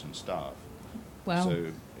 140,000 staff. Wow. So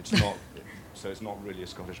it's not really a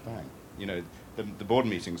Scottish bank. You know, the board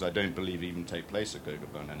meetings, I don't believe, even take place at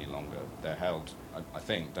Gogarburn any longer. They're held, I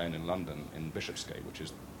think, down in London in Bishopsgate,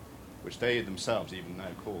 which they themselves even now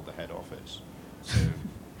call the head office. So,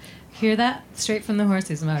 hear that? Straight from the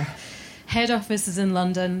horse's mouth. Head office is in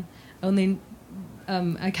London. Only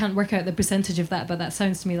I can't work out the percentage of that, but that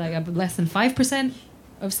sounds to me like less than 5%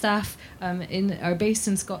 of staff are based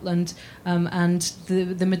in Scotland, and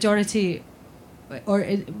the majority. Or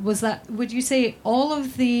was that? Would you say all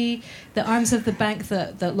of the arms of the bank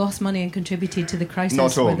that lost money and contributed to the crisis?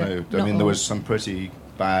 Not all, no. I mean, there was some pretty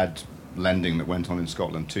bad lending that went on in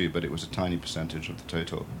Scotland too, but it was a tiny percentage of the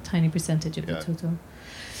total. Tiny percentage of the total.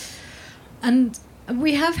 And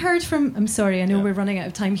we have heard from. I'm sorry, I know we're running out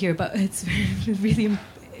of time here, but it's really,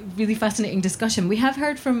 really fascinating discussion. We have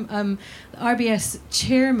heard from the RBS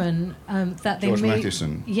chairman that they George may.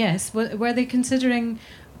 Mathewson. Yes, were they considering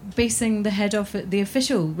basing the head office, the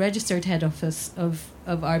official registered head office of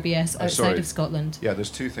RBS outside of Scotland? Yeah, there's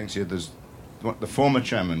 2 things here. There's the former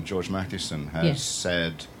chairman, George Mathewson, has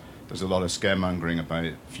said there's a lot of scaremongering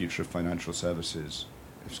about future financial services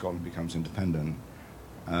if Scotland becomes independent.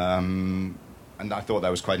 And I thought that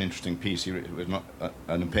was quite an interesting piece. It was not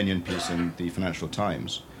an opinion piece in the Financial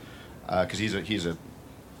Times, because he's a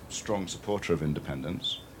strong supporter of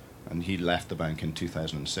independence, and he left the bank in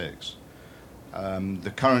 2006.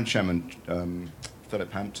 The current chairman,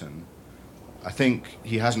 Philip Hampton, I think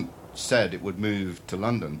he hasn't said it would move to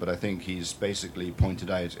London, but I think he's basically pointed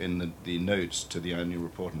out in the notes to the annual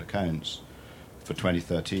report and accounts for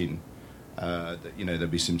 2013 that there'd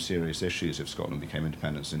be some serious issues if Scotland became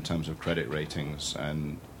independent in terms of credit ratings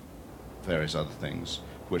and various other things,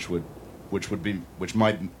 which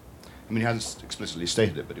might. I mean, he hasn't explicitly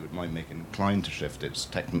stated it, but it might make it inclined to shift its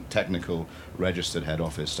technical registered head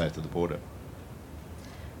office south of the border.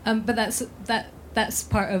 But that's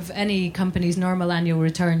part of any company's normal annual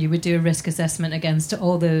return. You would do a risk assessment against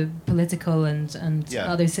all the political and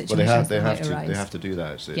other situations they might arise. They have to do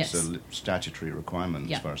that. It's Yes. a statutory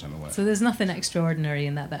requirement, as far as I'm aware. So there's nothing extraordinary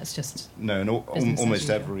in that. That's just No, and business as almost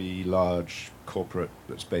usual. every large corporate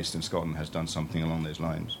that's based in Scotland has done something along those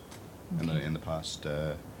lines Okay. in the past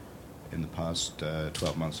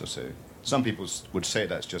 12 months or so. Some people would say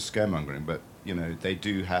that's just scaremongering, but they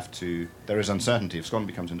do have to. There is uncertainty. If Scotland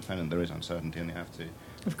becomes independent, there is uncertainty, and they have to.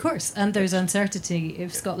 Of course, and there's uncertainty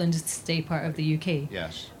if Scotland is to stay part of the UK.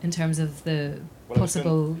 Yes. In terms of the Well,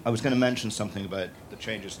 possible. I was going to mention something about the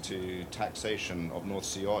changes to taxation of North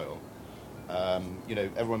Sea oil.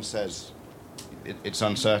 Everyone says it's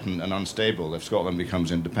uncertain and unstable. If Scotland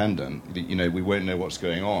becomes independent, we won't know what's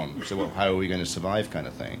going on. So how are we going to survive, kind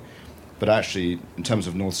of thing? But actually, in terms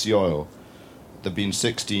of North Sea oil, there have been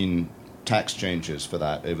 16 tax changes for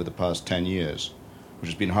that over the past 10 years,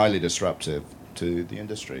 which has been highly disruptive to the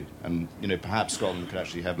industry. And perhaps Scotland could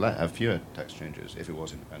actually have fewer tax changes if it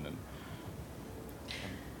was independent.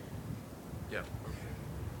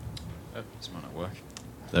 This might not work.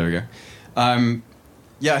 There we go.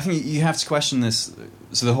 I think you have to question this.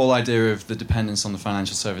 So the whole idea of the dependence on the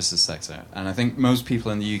financial services sector, and I think most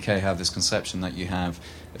people in the UK have this conception that you have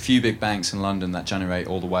a few big banks in London that generate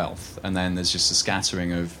all the wealth, and then there's just a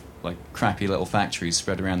scattering of like crappy little factories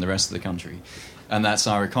spread around the rest of the country, and that's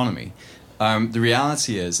our economy. The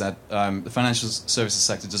reality is that the financial services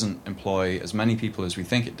sector doesn't employ as many people as we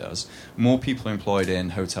think it does. More people are employed in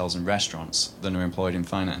hotels and restaurants than are employed in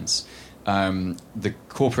finance. The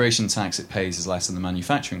corporation tax it pays is less than the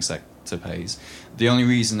manufacturing sector pays. The only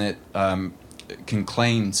reason it can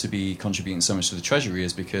claim to be contributing so much to the treasury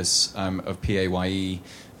is because of PAYE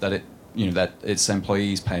that its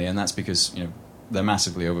employees pay, and that's because they're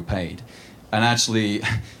massively overpaid. And actually,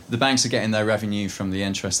 the banks are getting their revenue from the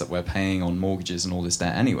interest that we're paying on mortgages and all this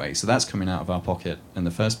debt anyway, so that's coming out of our pocket in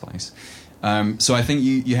the first place. So I think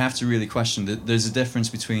you have to really question that there's a difference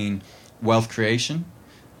between wealth creation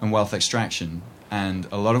and wealth extraction, and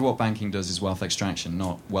a lot of what banking does is wealth extraction,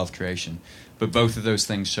 not wealth creation. But both of those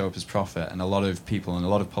things show up as profit, and a lot of people and a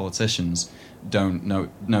lot of politicians don't know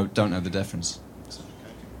the difference.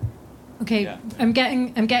 Okay, Yeah. I'm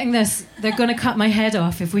getting this. They're going to cut my head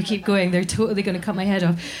off if we keep going. They're totally going to cut my head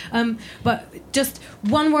off. But just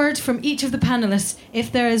one word from each of the panellists.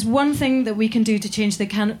 If there is one thing that we can do to change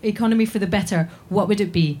the economy for the better, what would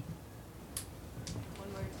it be?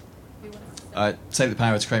 Take the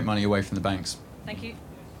power to create money away from the banks. Thank you.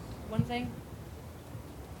 One thing.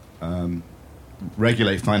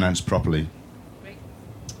 Regulate finance properly. Great.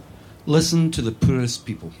 Listen to the poorest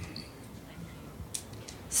people.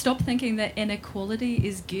 Stop thinking that inequality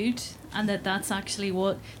is good and that's actually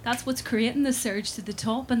what's creating the surge to the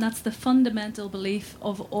top, and that's the fundamental belief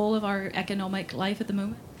of all of our economic life at the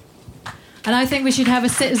moment. And I think we should have a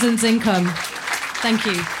citizen's income. Thank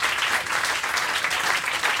you.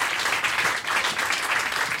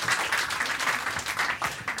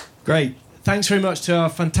 Great. Thanks very much to our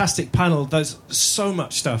fantastic panel. There's so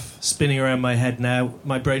much stuff spinning around my head now.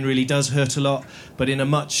 My brain really does hurt a lot, but in a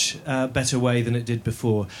much better way than it did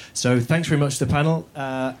before. So thanks very much to the panel.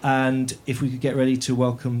 And if we could get ready to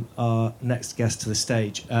welcome our next guest to the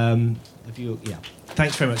stage.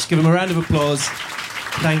 Thanks very much. Give him a round of applause.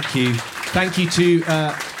 Thank you. Thank you to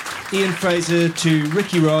Ian Fraser, to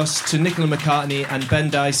Ricky Ross, to Nicola McCartney and Ben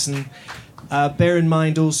Dyson. Bear in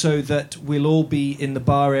mind also that we'll all be in the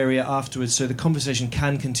bar area afterwards, so the conversation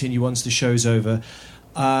can continue once the show's over.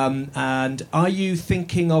 And are you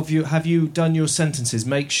thinking of have you done your sentences?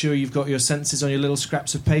 Make sure you've got your sentences on your little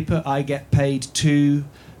scraps of paper. I get paid to,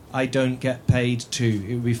 I don't get paid to.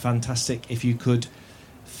 It would be fantastic if you could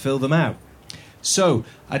fill them out. So,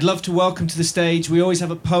 I'd love to welcome to the stage, we always have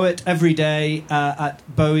a poet every day at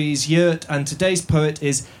Bowie's Yurt, and today's poet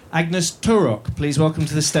is Agnes Torok. Please welcome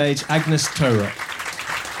to the stage Agnes Torok.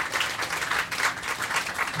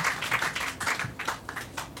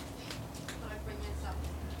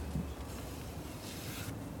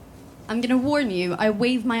 I'm going to warn you, I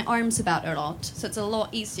wave my arms about a lot, so it's a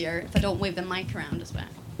lot easier if I don't wave the mic around as well.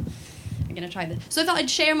 I'm going to try this. So I thought I'd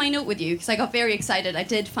share my note with you, because I got very excited. I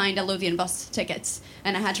did find a Lothian bus tickets,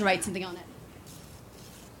 and I had to write something on it.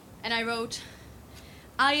 And I wrote,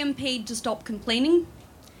 I am paid to stop complaining.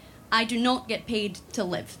 I do not get paid to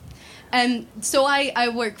live. So I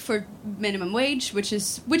work for minimum wage, which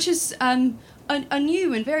is a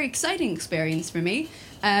new and very exciting experience for me,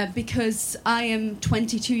 because I am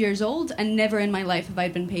 22 years old and never in my life have I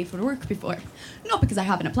been paid for work before. Not because I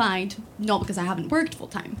haven't applied, not because I haven't worked full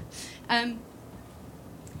time. And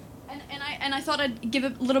I thought I'd give a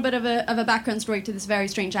little bit of a background story to this very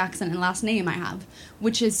strange accent and last name I have,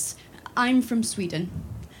 which is I'm from Sweden.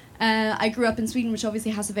 I grew up in Sweden, which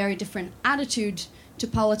obviously has a very different attitude to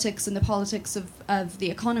politics and the politics of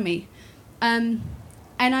the economy. And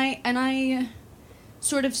I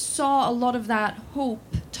sort of saw a lot of that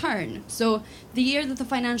hope turn. So the year that the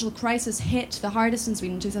financial crisis hit the hardest in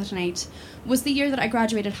Sweden, 2008, was the year that I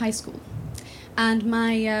graduated high school. And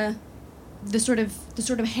my the sort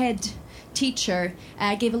of head teacher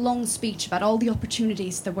gave a long speech about all the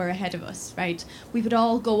opportunities that were ahead of us, right? We would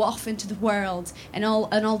all go off into the world and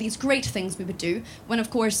all these great things we would do, when of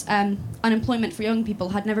course unemployment for young people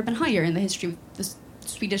had never been higher in the history of the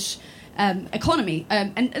Swedish economy.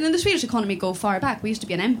 And then the Swedish economy go far back. We used to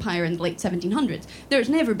be an empire in the late 1700s. There's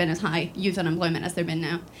never been as high youth unemployment as there been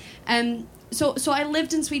now. So I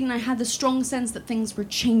lived in Sweden. I had the strong sense that things were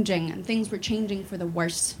changing, and things were changing for the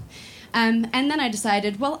worse. And then I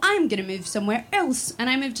decided, well, I'm going to move somewhere else. And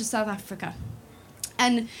I moved to South Africa.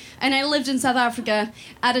 And I lived in South Africa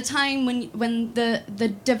at a time when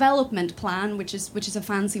the development plan, which is a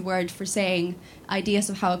fancy word for saying ideas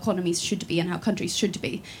of how economies should be and how countries should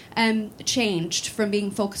be, changed from being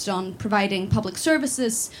focused on providing public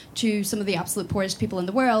services to some of the absolute poorest people in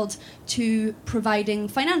the world to providing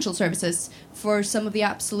financial services for some of the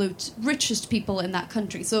absolute richest people in that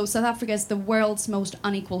country. So South Africa is the world's most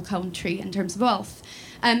unequal country in terms of wealth.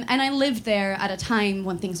 And I lived there at a time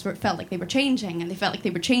when things felt like they were changing, and they felt like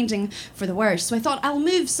they were changing for the worse. So I thought, I'll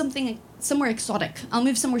move somewhere exotic. I'll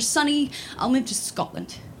move somewhere sunny. I'll move to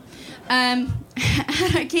Scotland. And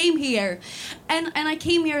I came here, and I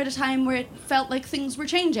came here at a time where it felt like things were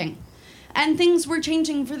changing. And things were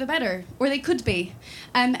changing for the better, or they could be.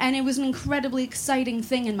 And it was an incredibly exciting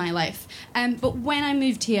thing in my life. But when I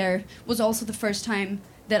moved here was also the first time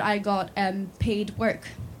that I got paid work.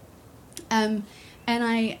 And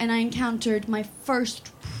I encountered my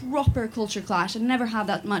first proper culture clash. I never had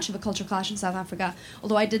that much of a culture clash in South Africa,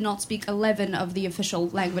 although I did not speak 11 of the official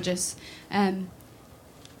languages.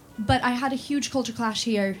 But I had a huge culture clash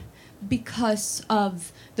here because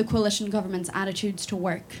of the coalition government's attitudes to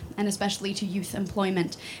work, and especially to youth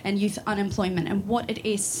employment and youth unemployment, and what it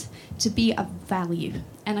is to be of value.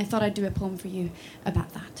 And I thought I'd do a poem for you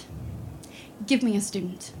about that. Give me a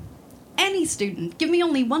student. Any student. Give me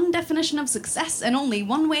only one definition of success and only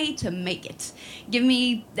one way to make it. Give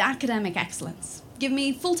me academic excellence. Give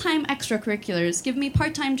me full-time extracurriculars. Give me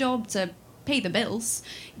part-time job to pay the bills.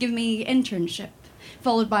 Give me internship,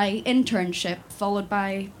 followed by internship, followed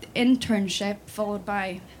by internship, followed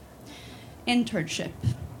by internship.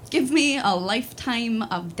 Give me a lifetime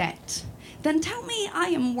of debt. Then tell me I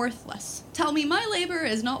am worthless. Tell me my labor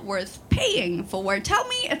is not worth paying for. Tell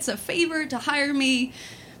me it's a favor to hire me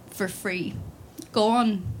for free. Go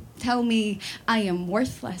on, tell me I am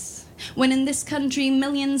worthless. When in this country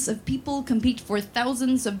millions of people compete for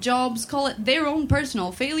thousands of jobs, call it their own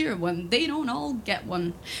personal failure when they don't all get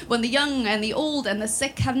one. When the young and the old and the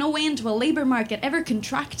sick have no way into a labour market, ever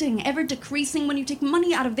contracting, ever decreasing, when you take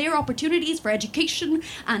money out of their opportunities for education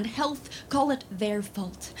and health, call it their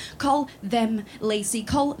fault. Call them lazy,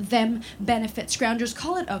 call them benefit scroungers,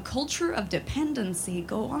 call it a culture of dependency.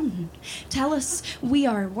 Go on. Tell us we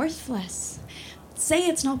are worthless. Say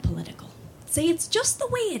it's not political. Say it's just the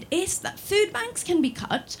way it is, that food banks can be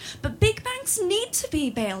cut, but big banks need to be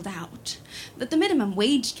bailed out. That the minimum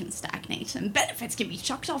wage can stagnate and benefits can be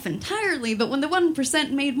chucked off entirely, but when the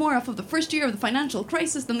 1% made more off of the first year of the financial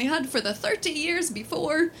crisis than they had for the 30 years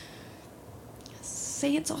before.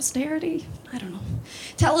 Say it's austerity? I don't know.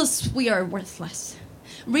 Tell us we are worthless.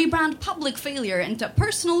 Rebrand public failure into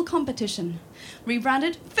personal competition. Rebrand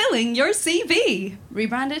it filling your CV.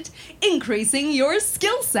 Rebrand it increasing your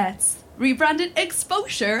skill sets. Rebranded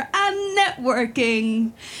exposure and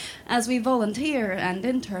networking. As we volunteer and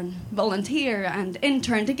intern,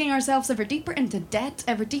 digging ourselves ever deeper into debt,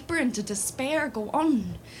 ever deeper into despair. Go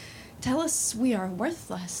on. Tell us we are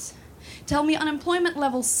worthless. Tell me unemployment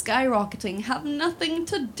levels skyrocketing have nothing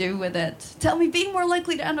to do with it. Tell me being more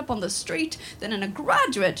likely to end up on the street than in a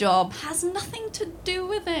graduate job has nothing to do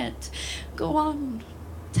with it. Go on.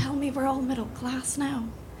 Tell me we're all middle class now.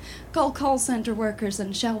 Call call centre workers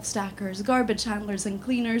and shelf stackers, garbage handlers and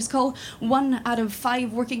cleaners. Call 1 out of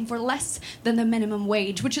 5 working for less than the minimum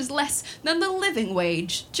wage, which is less than the living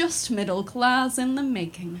wage. Just middle class in the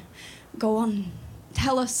making. Go on.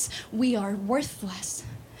 Tell us we are worthless.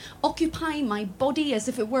 Occupy my body as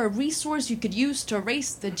if it were a resource you could use to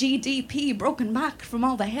erase the GDP, broken back from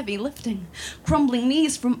all the heavy lifting, crumbling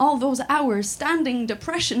knees from all those hours, standing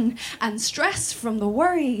depression and stress from the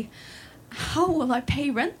worry. How will I pay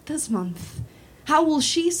rent this month? How will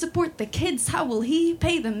she support the kids? How will he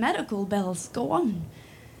pay the medical bills? Go on.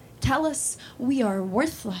 Tell us we are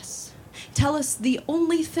worthless. Tell us the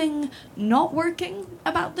only thing not working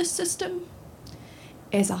about this system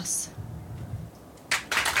is us.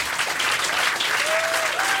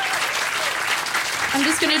 I'm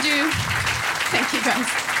just going to do... Thank you, guys.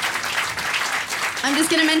 I'm just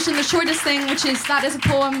going to mention the shortest thing, which is that is a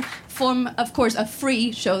poem from, of course, a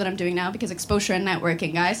free show that I'm doing now, because exposure and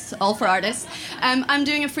networking, guys, all for artists. I'm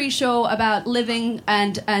doing a free show about living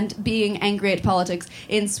and being angry at politics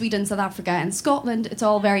in Sweden, South Africa, and Scotland. It's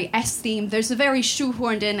all very S-themed. There's a very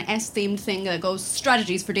shoehorned-in S-themed thing that goes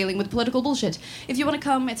strategies for dealing with political bullshit. If you want to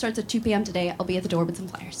come, it starts at 2 p.m. today. I'll be at the door with some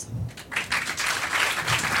flyers.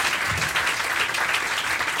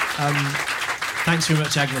 Thanks very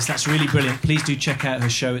much, Agnes. That's really brilliant. Please do check out her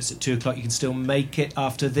show. It's at 2 o'clock. You can still make it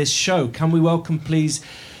after this show. Can we welcome, please,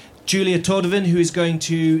 Julia Taudevin, who is going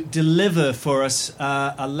to deliver for us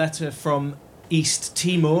a letter from East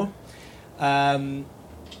Timor.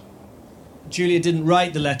 Julia didn't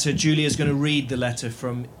write the letter. Julia's going to read the letter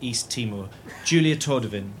from East Timor. Julia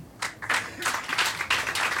Taudevin.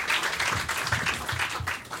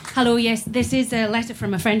 Hello, yes, this is a letter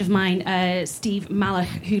from a friend of mine, Steve Malach,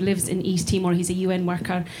 who lives in East Timor. He's a UN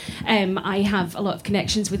worker. I have a lot of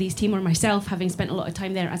connections with East Timor myself, having spent a lot of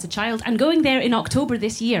time there as a child, and going there in October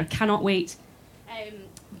this year. Cannot wait.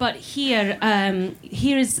 But here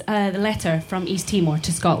is the letter from East Timor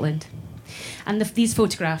to Scotland. And these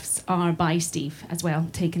photographs are by Steve as well,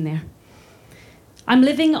 taken there. I'm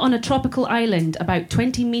living on a tropical island about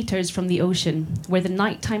 20 metres from the ocean, where the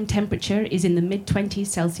nighttime temperature is in the mid-20s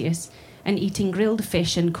Celsius, and eating grilled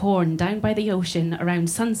fish and corn down by the ocean around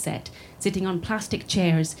sunset, sitting on plastic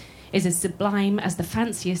chairs, is as sublime as the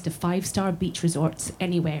fanciest of 5-star beach resorts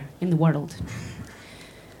anywhere in the world.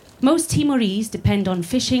 Most Timorese depend on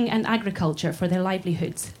fishing and agriculture for their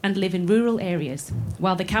livelihoods and live in rural areas,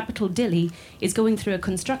 while the capital Dili is going through a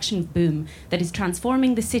construction boom that is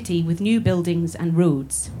transforming the city with new buildings and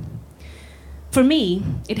roads. For me,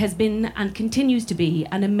 it has been and continues to be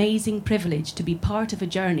an amazing privilege to be part of a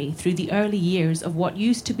journey through the early years of what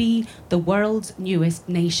used to be the world's newest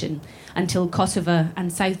nation, until Kosovo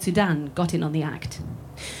and South Sudan got in on the act.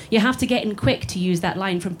 You have to get in quick to use that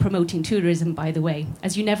line from promoting tourism, by the way,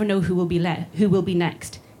 as you never know who will be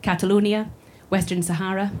next. Catalonia, Western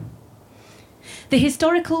Sahara. The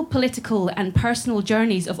historical, political and personal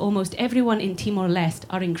journeys of almost everyone in Timor-Leste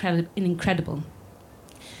are incredible.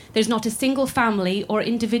 There's not a single family or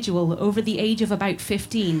individual over the age of about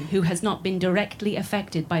 15 who has not been directly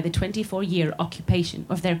affected by the 24-year occupation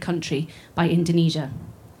of their country by Indonesia.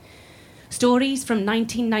 Stories from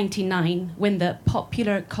 1999, when the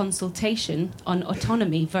popular consultation on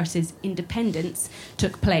autonomy versus independence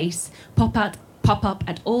took place, pop up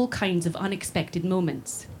at all kinds of unexpected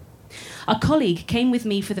moments. A colleague came with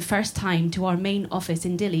me for the first time to our main office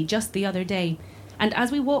in Dili just the other day, and as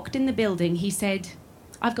we walked in the building, he said,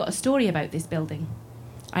 "I've got a story about this building."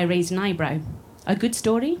 I raised an eyebrow. "A good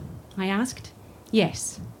story?" I asked.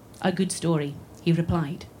 "Yes, a good story," he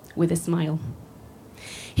replied, with a smile.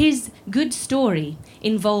 His good story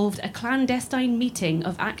involved a clandestine meeting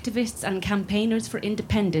of activists and campaigners for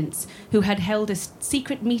independence who had held a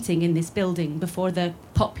secret meeting in this building before the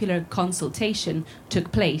popular consultation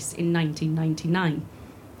took place in 1999.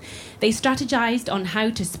 They strategized on how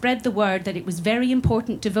to spread the word that it was very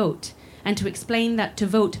important to vote, and to explain that to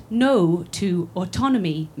vote no to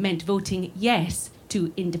autonomy meant voting yes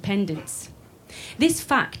to independence. This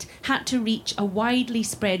fact had to reach a widely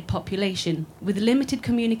spread population with limited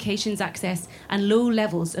communications access and low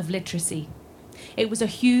levels of literacy. It was a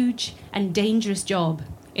huge and dangerous job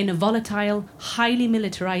in a volatile, highly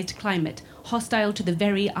militarized climate hostile to the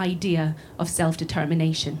very idea of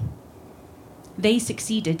self-determination. They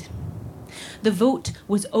succeeded. The vote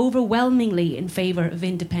was overwhelmingly in favour of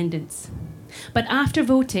independence. But after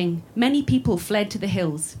voting, many people fled to the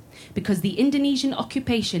hills, because the Indonesian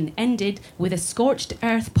occupation ended with a scorched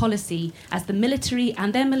earth policy as the military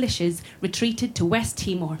and their militias retreated to West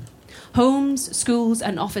Timor. Homes, schools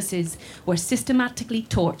and offices were systematically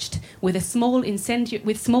torched with small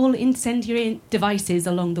incendiary devices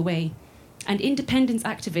along the way. and independence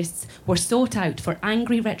activists were sought out for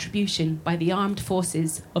angry retribution by the armed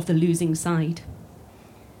forces of the losing side.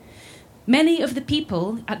 Many of the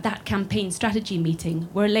people at that campaign strategy meeting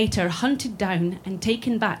were later hunted down and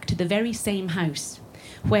taken back to the very same house,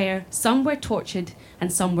 where some were tortured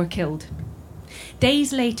and some were killed.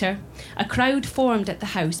 Days later, a crowd formed at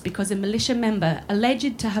the house because a militia member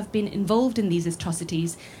alleged to have been involved in these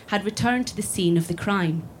atrocities had returned to the scene of the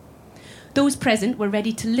crime. Those present were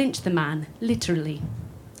ready to lynch the man, literally.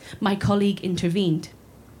 My colleague intervened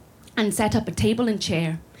and set up a table and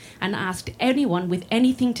chair and asked anyone with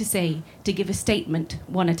anything to say to give a statement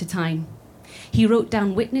one at a time. He wrote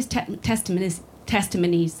down witness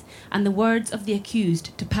testimonies and the words of the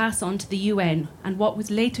accused to pass on to the UN and what was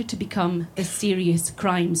later to become the Serious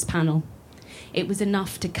Crimes Panel. It was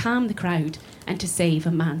enough to calm the crowd and to save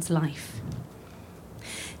a man's life.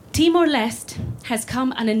 Timor-Leste has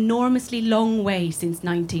come an enormously long way since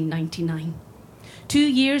 1999. 2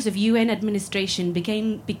 years of UN administration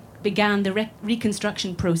began the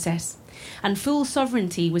reconstruction process, and full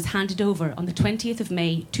sovereignty was handed over on the 20th of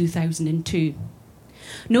May 2002.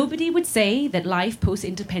 Nobody would say that life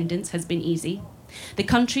post-independence has been easy. The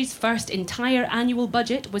country's first entire annual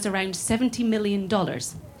budget was around $70 million.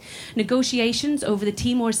 Negotiations over the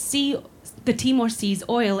Timor Sea's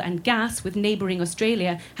oil and gas with neighbouring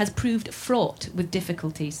Australia has proved fraught with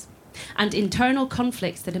difficulties. And internal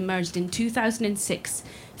conflicts that emerged in 2006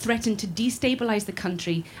 threatened to destabilise the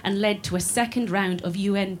country and led to a second round of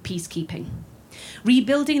UN peacekeeping.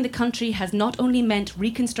 Rebuilding the country has not only meant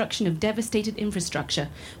reconstruction of devastated infrastructure,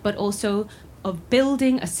 but also of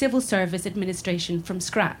building a civil service administration from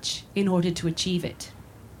scratch in order to achieve it.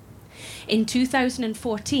 In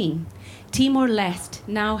 2014, Timor-Leste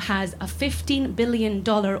now has a $15 billion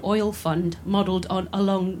oil fund modelled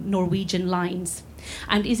along Norwegian lines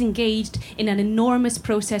and is engaged in an enormous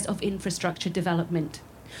process of infrastructure development.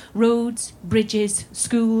 Roads, bridges,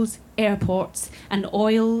 schools, airports and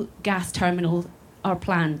oil gas terminals are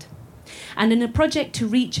planned. And in a project to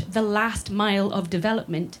reach the last mile of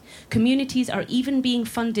development, communities are even being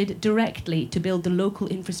funded directly to build the local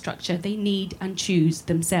infrastructure they need and choose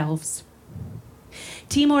themselves.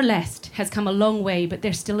 Timor-Leste has come a long way, but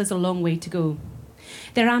there still is a long way to go.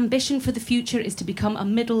 Their ambition for the future is to become a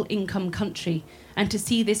middle-income country and to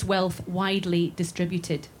see this wealth widely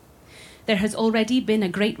distributed. There has already been a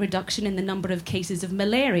great reduction in the number of cases of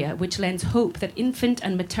malaria, which lends hope that infant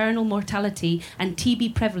and maternal mortality and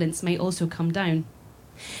TB prevalence may also come down.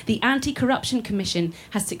 The Anti-Corruption Commission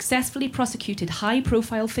has successfully prosecuted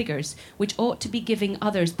high-profile figures, which ought to be giving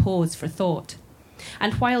others pause for thought.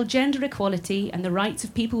 And while gender equality and the rights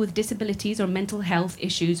of people with disabilities or mental health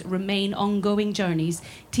issues remain ongoing journeys,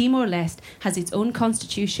 Timor-Leste has its own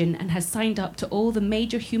constitution and has signed up to all the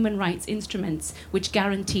major human rights instruments which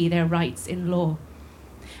guarantee their rights in law.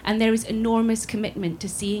 And there is enormous commitment to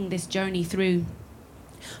seeing this journey through.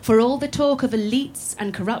 For all the talk of elites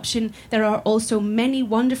and corruption, there are also many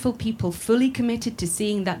wonderful people fully committed to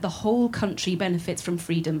seeing that the whole country benefits from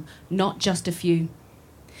freedom, not just a few.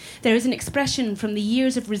 There is an expression from the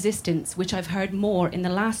years of resistance which I've heard more in the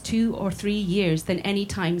last 2 or 3 years than any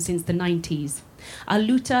time since the 90s. A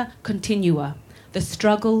luta continua. The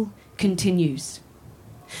struggle continues.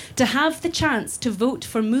 To have the chance to vote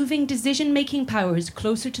for moving decision-making powers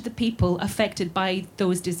closer to the people affected by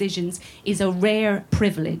those decisions is a rare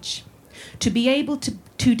privilege. To be able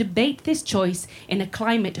to debate this choice in a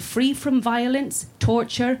climate free from violence,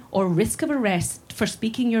 torture, or risk of arrest for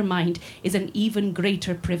speaking your mind is an even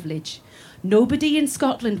greater privilege. Nobody in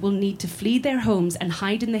Scotland will need to flee their homes and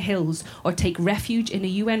hide in the hills or take refuge in a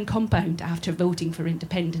UN compound after voting for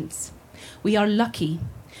independence. We are lucky.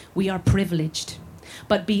 We are privileged.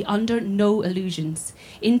 But be under no illusions.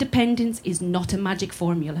 Independence is not a magic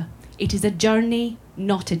formula. It is a journey,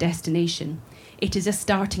 not a destination. It is a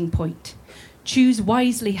starting point. Choose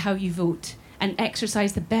wisely how you vote and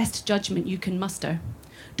exercise the best judgment you can muster.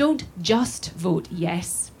 Don't just vote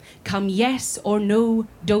yes. Come yes or no,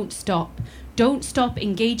 don't stop. Don't stop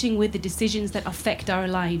engaging with the decisions that affect our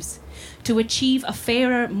lives. To achieve a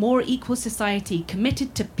fairer, more equal society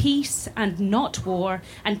committed to peace and not war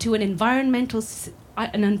and to an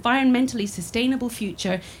environmentally sustainable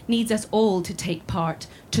future needs us all to take part,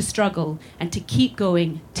 to struggle and to keep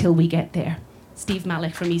going till we get there. Steve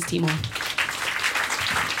Malech from East Timor.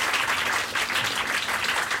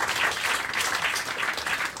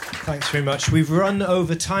 Thanks very much. We've run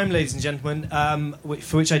over time, ladies and gentlemen,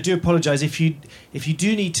 for which I do apologise. If you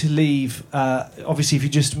do need to leave, obviously if you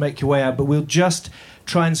just make your way out, but we'll just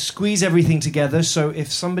try and squeeze everything together. So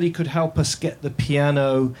if somebody could help us get the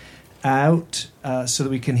piano out so that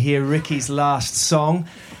we can hear Ricky's last song.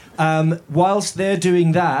 Whilst they're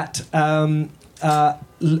doing that,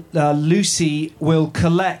 Lucy will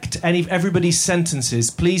collect everybody's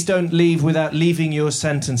sentences. Please don't leave without leaving your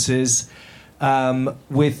sentences.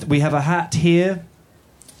 We have a hat here,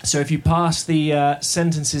 so if you pass the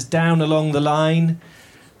sentences down along the line,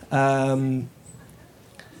 one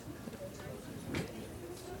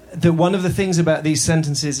of the things about these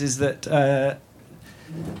sentences is that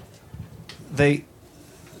they.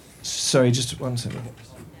 Sorry, just one second.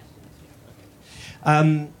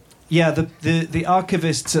 The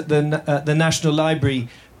archivists at the National Library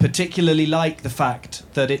particularly like the fact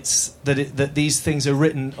that that these things are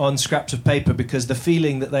written on scraps of paper, because the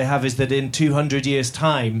feeling that they have is that in 200 years'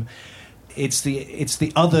 time, it's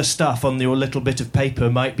the other stuff on your little bit of paper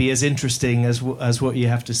might be as interesting as what you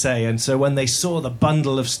have to say. And so when they saw the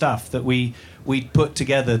bundle of stuff that we put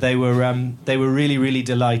together, they were really, really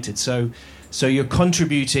delighted. So you're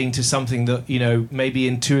contributing to something that, maybe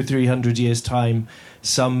in 200 or 300 years' time,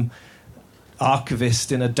 some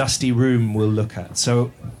archivist in a dusty room will look at.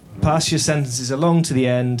 So pass your sentences along to the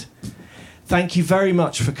end. Thank you very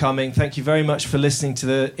much for coming. Thank you very much for listening to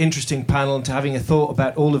the interesting panel and to having a thought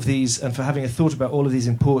about all of these, and for having a thought about all of these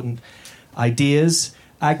important ideas.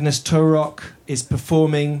 Agnes Torok is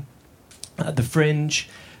performing at the Fringe,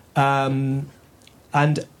 and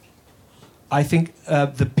I think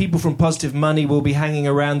the people from Positive Money will be hanging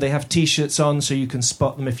around. They have T-shirts on, so you can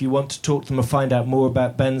spot them if you want to talk to them or find out more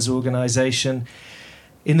about Ben's organisation.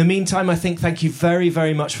 In the meantime, I think thank you very,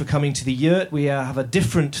 very much for coming to the Yurt. We have a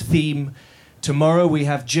different theme tomorrow. We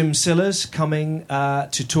have Jim Sillars coming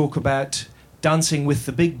to talk about Dancing with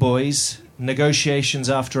the Big Boys, negotiations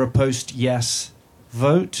after a post-yes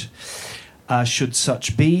vote, should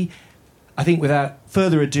such be. I think without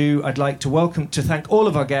further ado, I'd like to thank all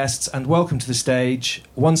of our guests and welcome to the stage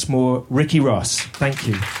once more Ricky Ross. Thank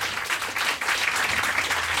you.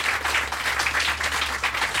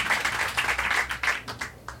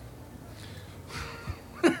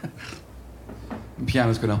 The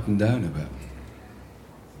piano's going up and down a bit.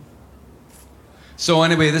 So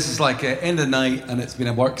anyway, this is like end of the night, and it's been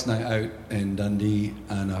a works night out in Dundee,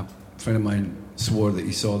 and a friend of mine swore that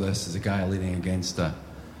he saw this as a guy leaning against a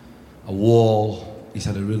wall. He's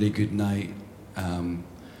had a really good night.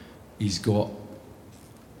 He's got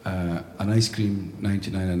an ice cream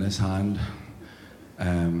 99 in his hand,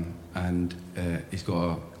 and he's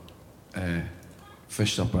got a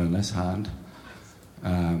fish supper in his hand,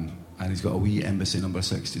 and he's got a wee Embassy number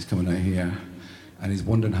 60s coming out here, and he's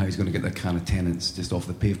wondering how he's going to get that can of tenants just off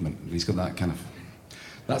the pavement. And he's got that kind of...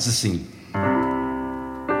 That's the scene.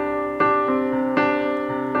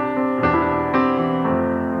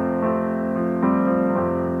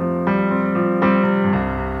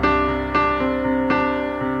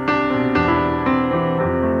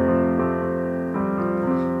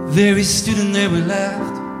 There he stood and there we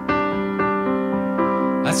left,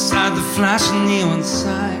 outside the flashing neon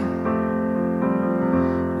sign,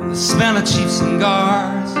 with the smell of cheap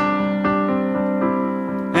cigars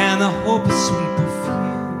and the hope of sweet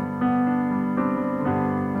perfume.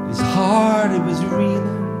 His heart, it was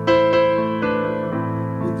reeling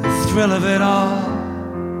with the thrill of it all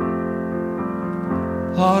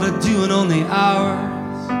to do in only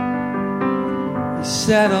hours. He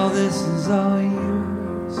said, "Oh, this is all you.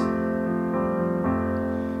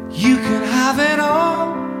 You can have it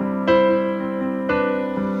all.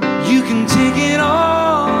 You can take it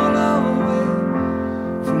all away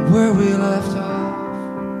from where we left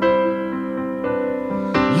off.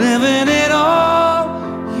 Living it all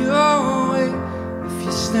your way. If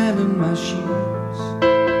you stand in my shoes,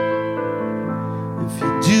 if you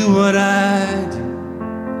do what I do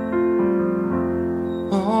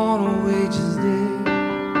on a wages day."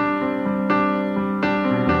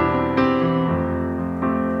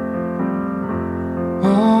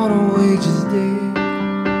 On a wages day.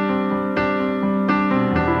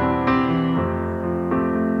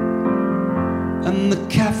 And the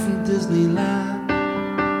cat from Disneyland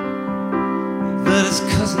that his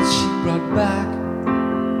cousin she brought back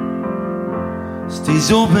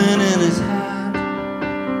stays open in his hand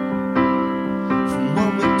from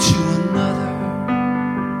one week to another.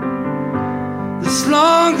 This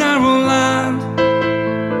long narrow land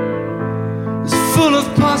is full of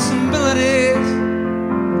possibilities,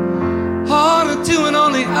 hard to do in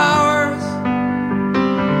only hours.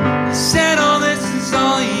 He said, "Oh, this is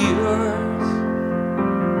all yours.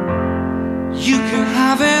 You can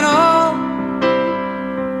have it all.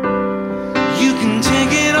 You can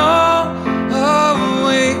take it all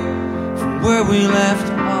away from where we left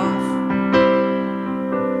off.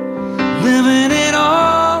 Living it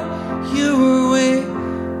all your way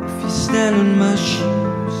if you stand in my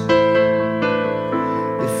shoes.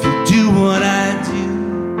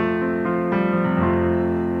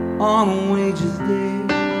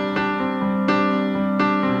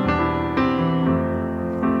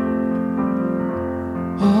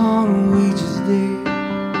 we just did.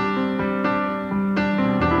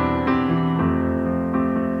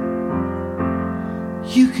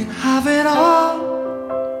 You can have it all,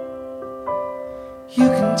 you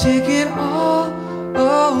can take it all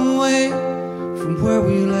away from where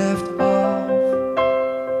we left off,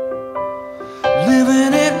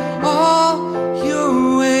 living it all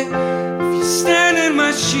your way. If you stand in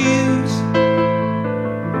my shoes,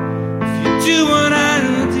 if you do what I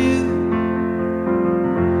do,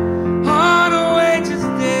 on a wages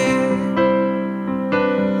day, a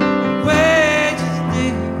wages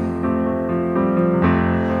day,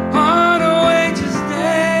 on a wages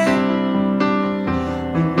day,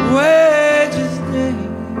 a wages day,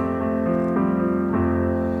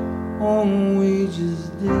 on wages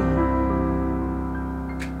day.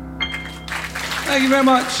 Thank you very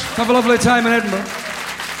much. Have a lovely time in Edinburgh.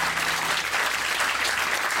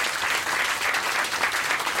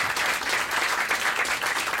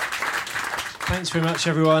 Thanks very much,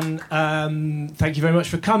 everyone. Thank you very much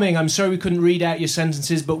for coming. I'm sorry we couldn't read out your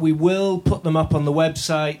sentences, but we will put them up on the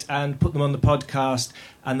website and put them on the podcast,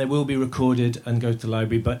 and they will be recorded and go to the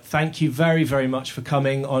library. But thank you very, very much for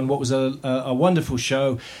coming on what was a wonderful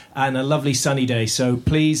show and a lovely sunny day. So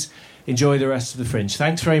please enjoy the rest of the Fringe.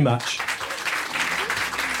 Thanks very much.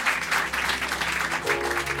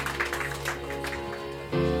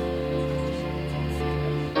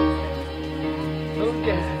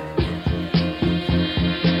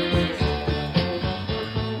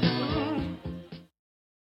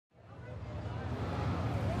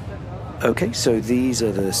 Okay, so these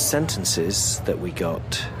are the sentences that we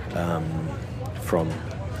got from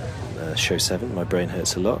show 7, My Brain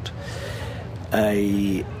Hurts a Lot.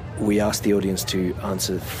 We asked the audience to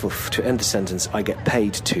answer, to end the sentence, I get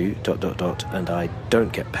paid to ... and I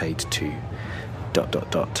don't get paid to ...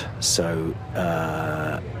 So,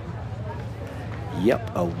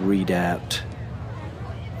 yep, I'll read out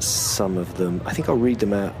some of them. I think I'll read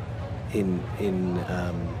them out in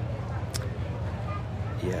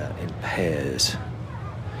pairs.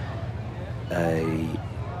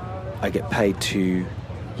 I get paid to...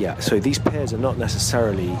 Yeah, so these pairs are not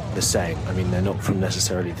necessarily the same. I mean, they're not from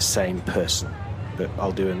necessarily the same person. But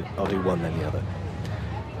I'll do one then the other.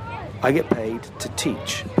 I get paid to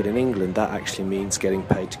teach, but in England that actually means getting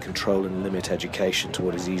paid to control and limit education to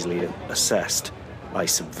what is easily assessed. I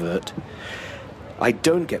subvert. I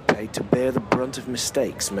don't get paid to bear the brunt of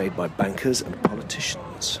mistakes made by bankers and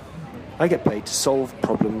politicians. I get paid to solve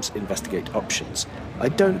problems, investigate options. I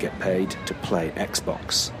don't get paid to play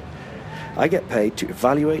Xbox. I get paid to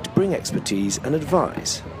evaluate, bring expertise and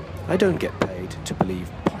advise. I don't get paid to believe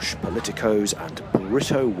posh politicos and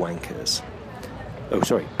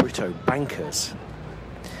Brito bankers.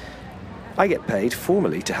 I get paid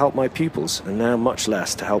formally to help my pupils and now much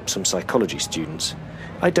less to help some psychology students.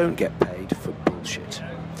 I don't get paid for bullshit.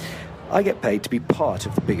 I get paid to be part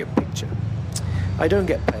of the bigger picture. I don't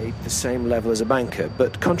get paid the same level as a banker,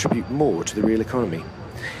 but contribute more to the real economy.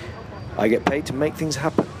 I get paid to make things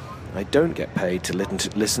happen. I don't get paid to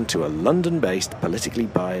listen to a London-based, politically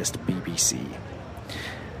biased BBC.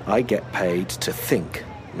 I get paid to think,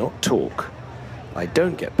 not talk. I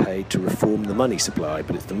don't get paid to reform the money supply,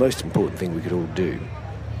 but it's the most important thing we could all do.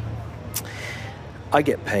 I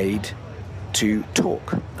get paid to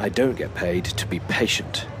talk. I don't get paid to be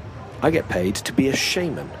patient. I get paid to be a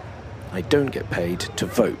shaman. I don't get paid to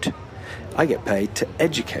vote. I get paid to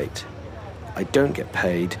educate. I don't get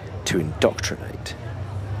paid to indoctrinate.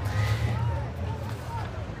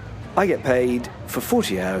 I get paid for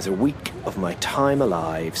 40 hours a week of my time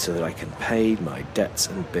alive so that I can pay my debts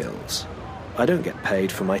and bills. I don't get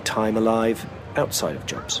paid for my time alive outside of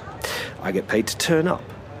jobs. I get paid to turn up.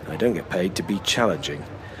 I don't get paid to be challenging.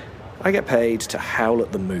 I get paid to howl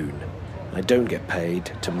at the moon. I don't get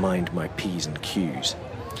paid to mind my P's and Q's.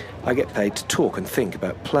 I get paid to talk and think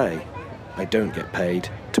about play. I don't get paid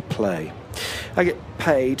to play. I get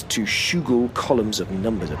paid to shugle columns of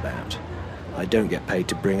numbers about. I don't get paid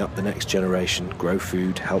to bring up the next generation, grow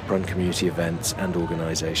food, help run community events and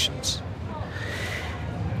organisations.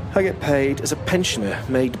 I get paid as a pensioner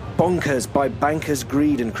made bonkers by bankers'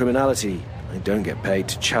 greed and criminality. I don't get paid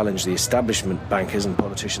to challenge the establishment bankers and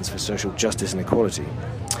politicians for social justice and equality.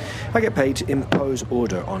 I get paid to impose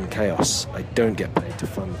order on chaos. I don't get paid to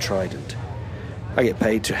fund Trident. I get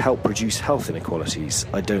paid to help reduce health inequalities.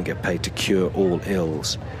 I don't get paid to cure all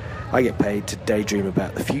ills. I get paid to daydream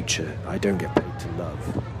about the future. I don't get paid to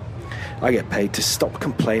love. I get paid to stop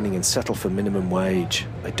complaining and settle for minimum wage.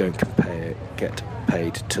 I don't get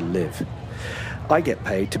paid to live. I get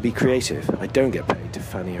paid to be creative. I don't get paid to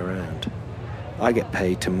fanny around. I get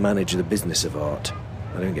paid to manage the business of art.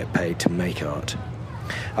 I don't get paid to make art.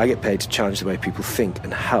 I get paid to challenge the way people think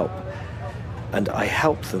and help. And I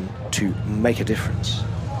help them to make a difference.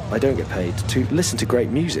 I don't get paid to listen to great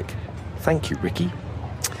music. Thank you, Ricky.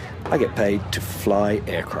 I get paid to fly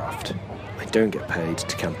aircraft. I don't get paid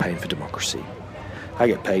to campaign for democracy. I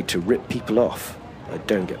get paid to rip people off. I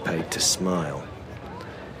don't get paid to smile.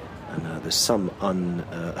 And there's some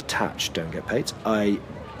unattached don't get paid. I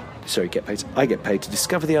get paid to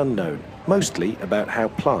discover the unknown, mostly about how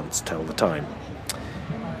plants tell the time.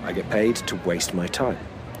 I get paid to waste my time.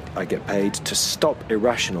 I get paid to stop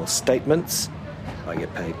irrational statements. I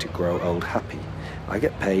get paid to grow old happy. I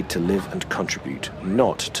get paid to live and contribute,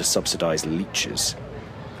 not to subsidise leeches.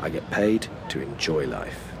 I get paid to enjoy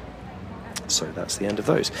life. So that's the end of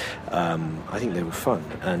those. I think they were fun,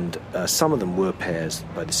 and some of them were pairs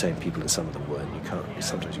by the same people, and some of them weren't.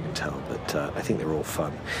 Sometimes you can tell, but I think they were all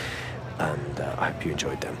fun, and I hope you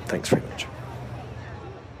enjoyed them. Thanks very much.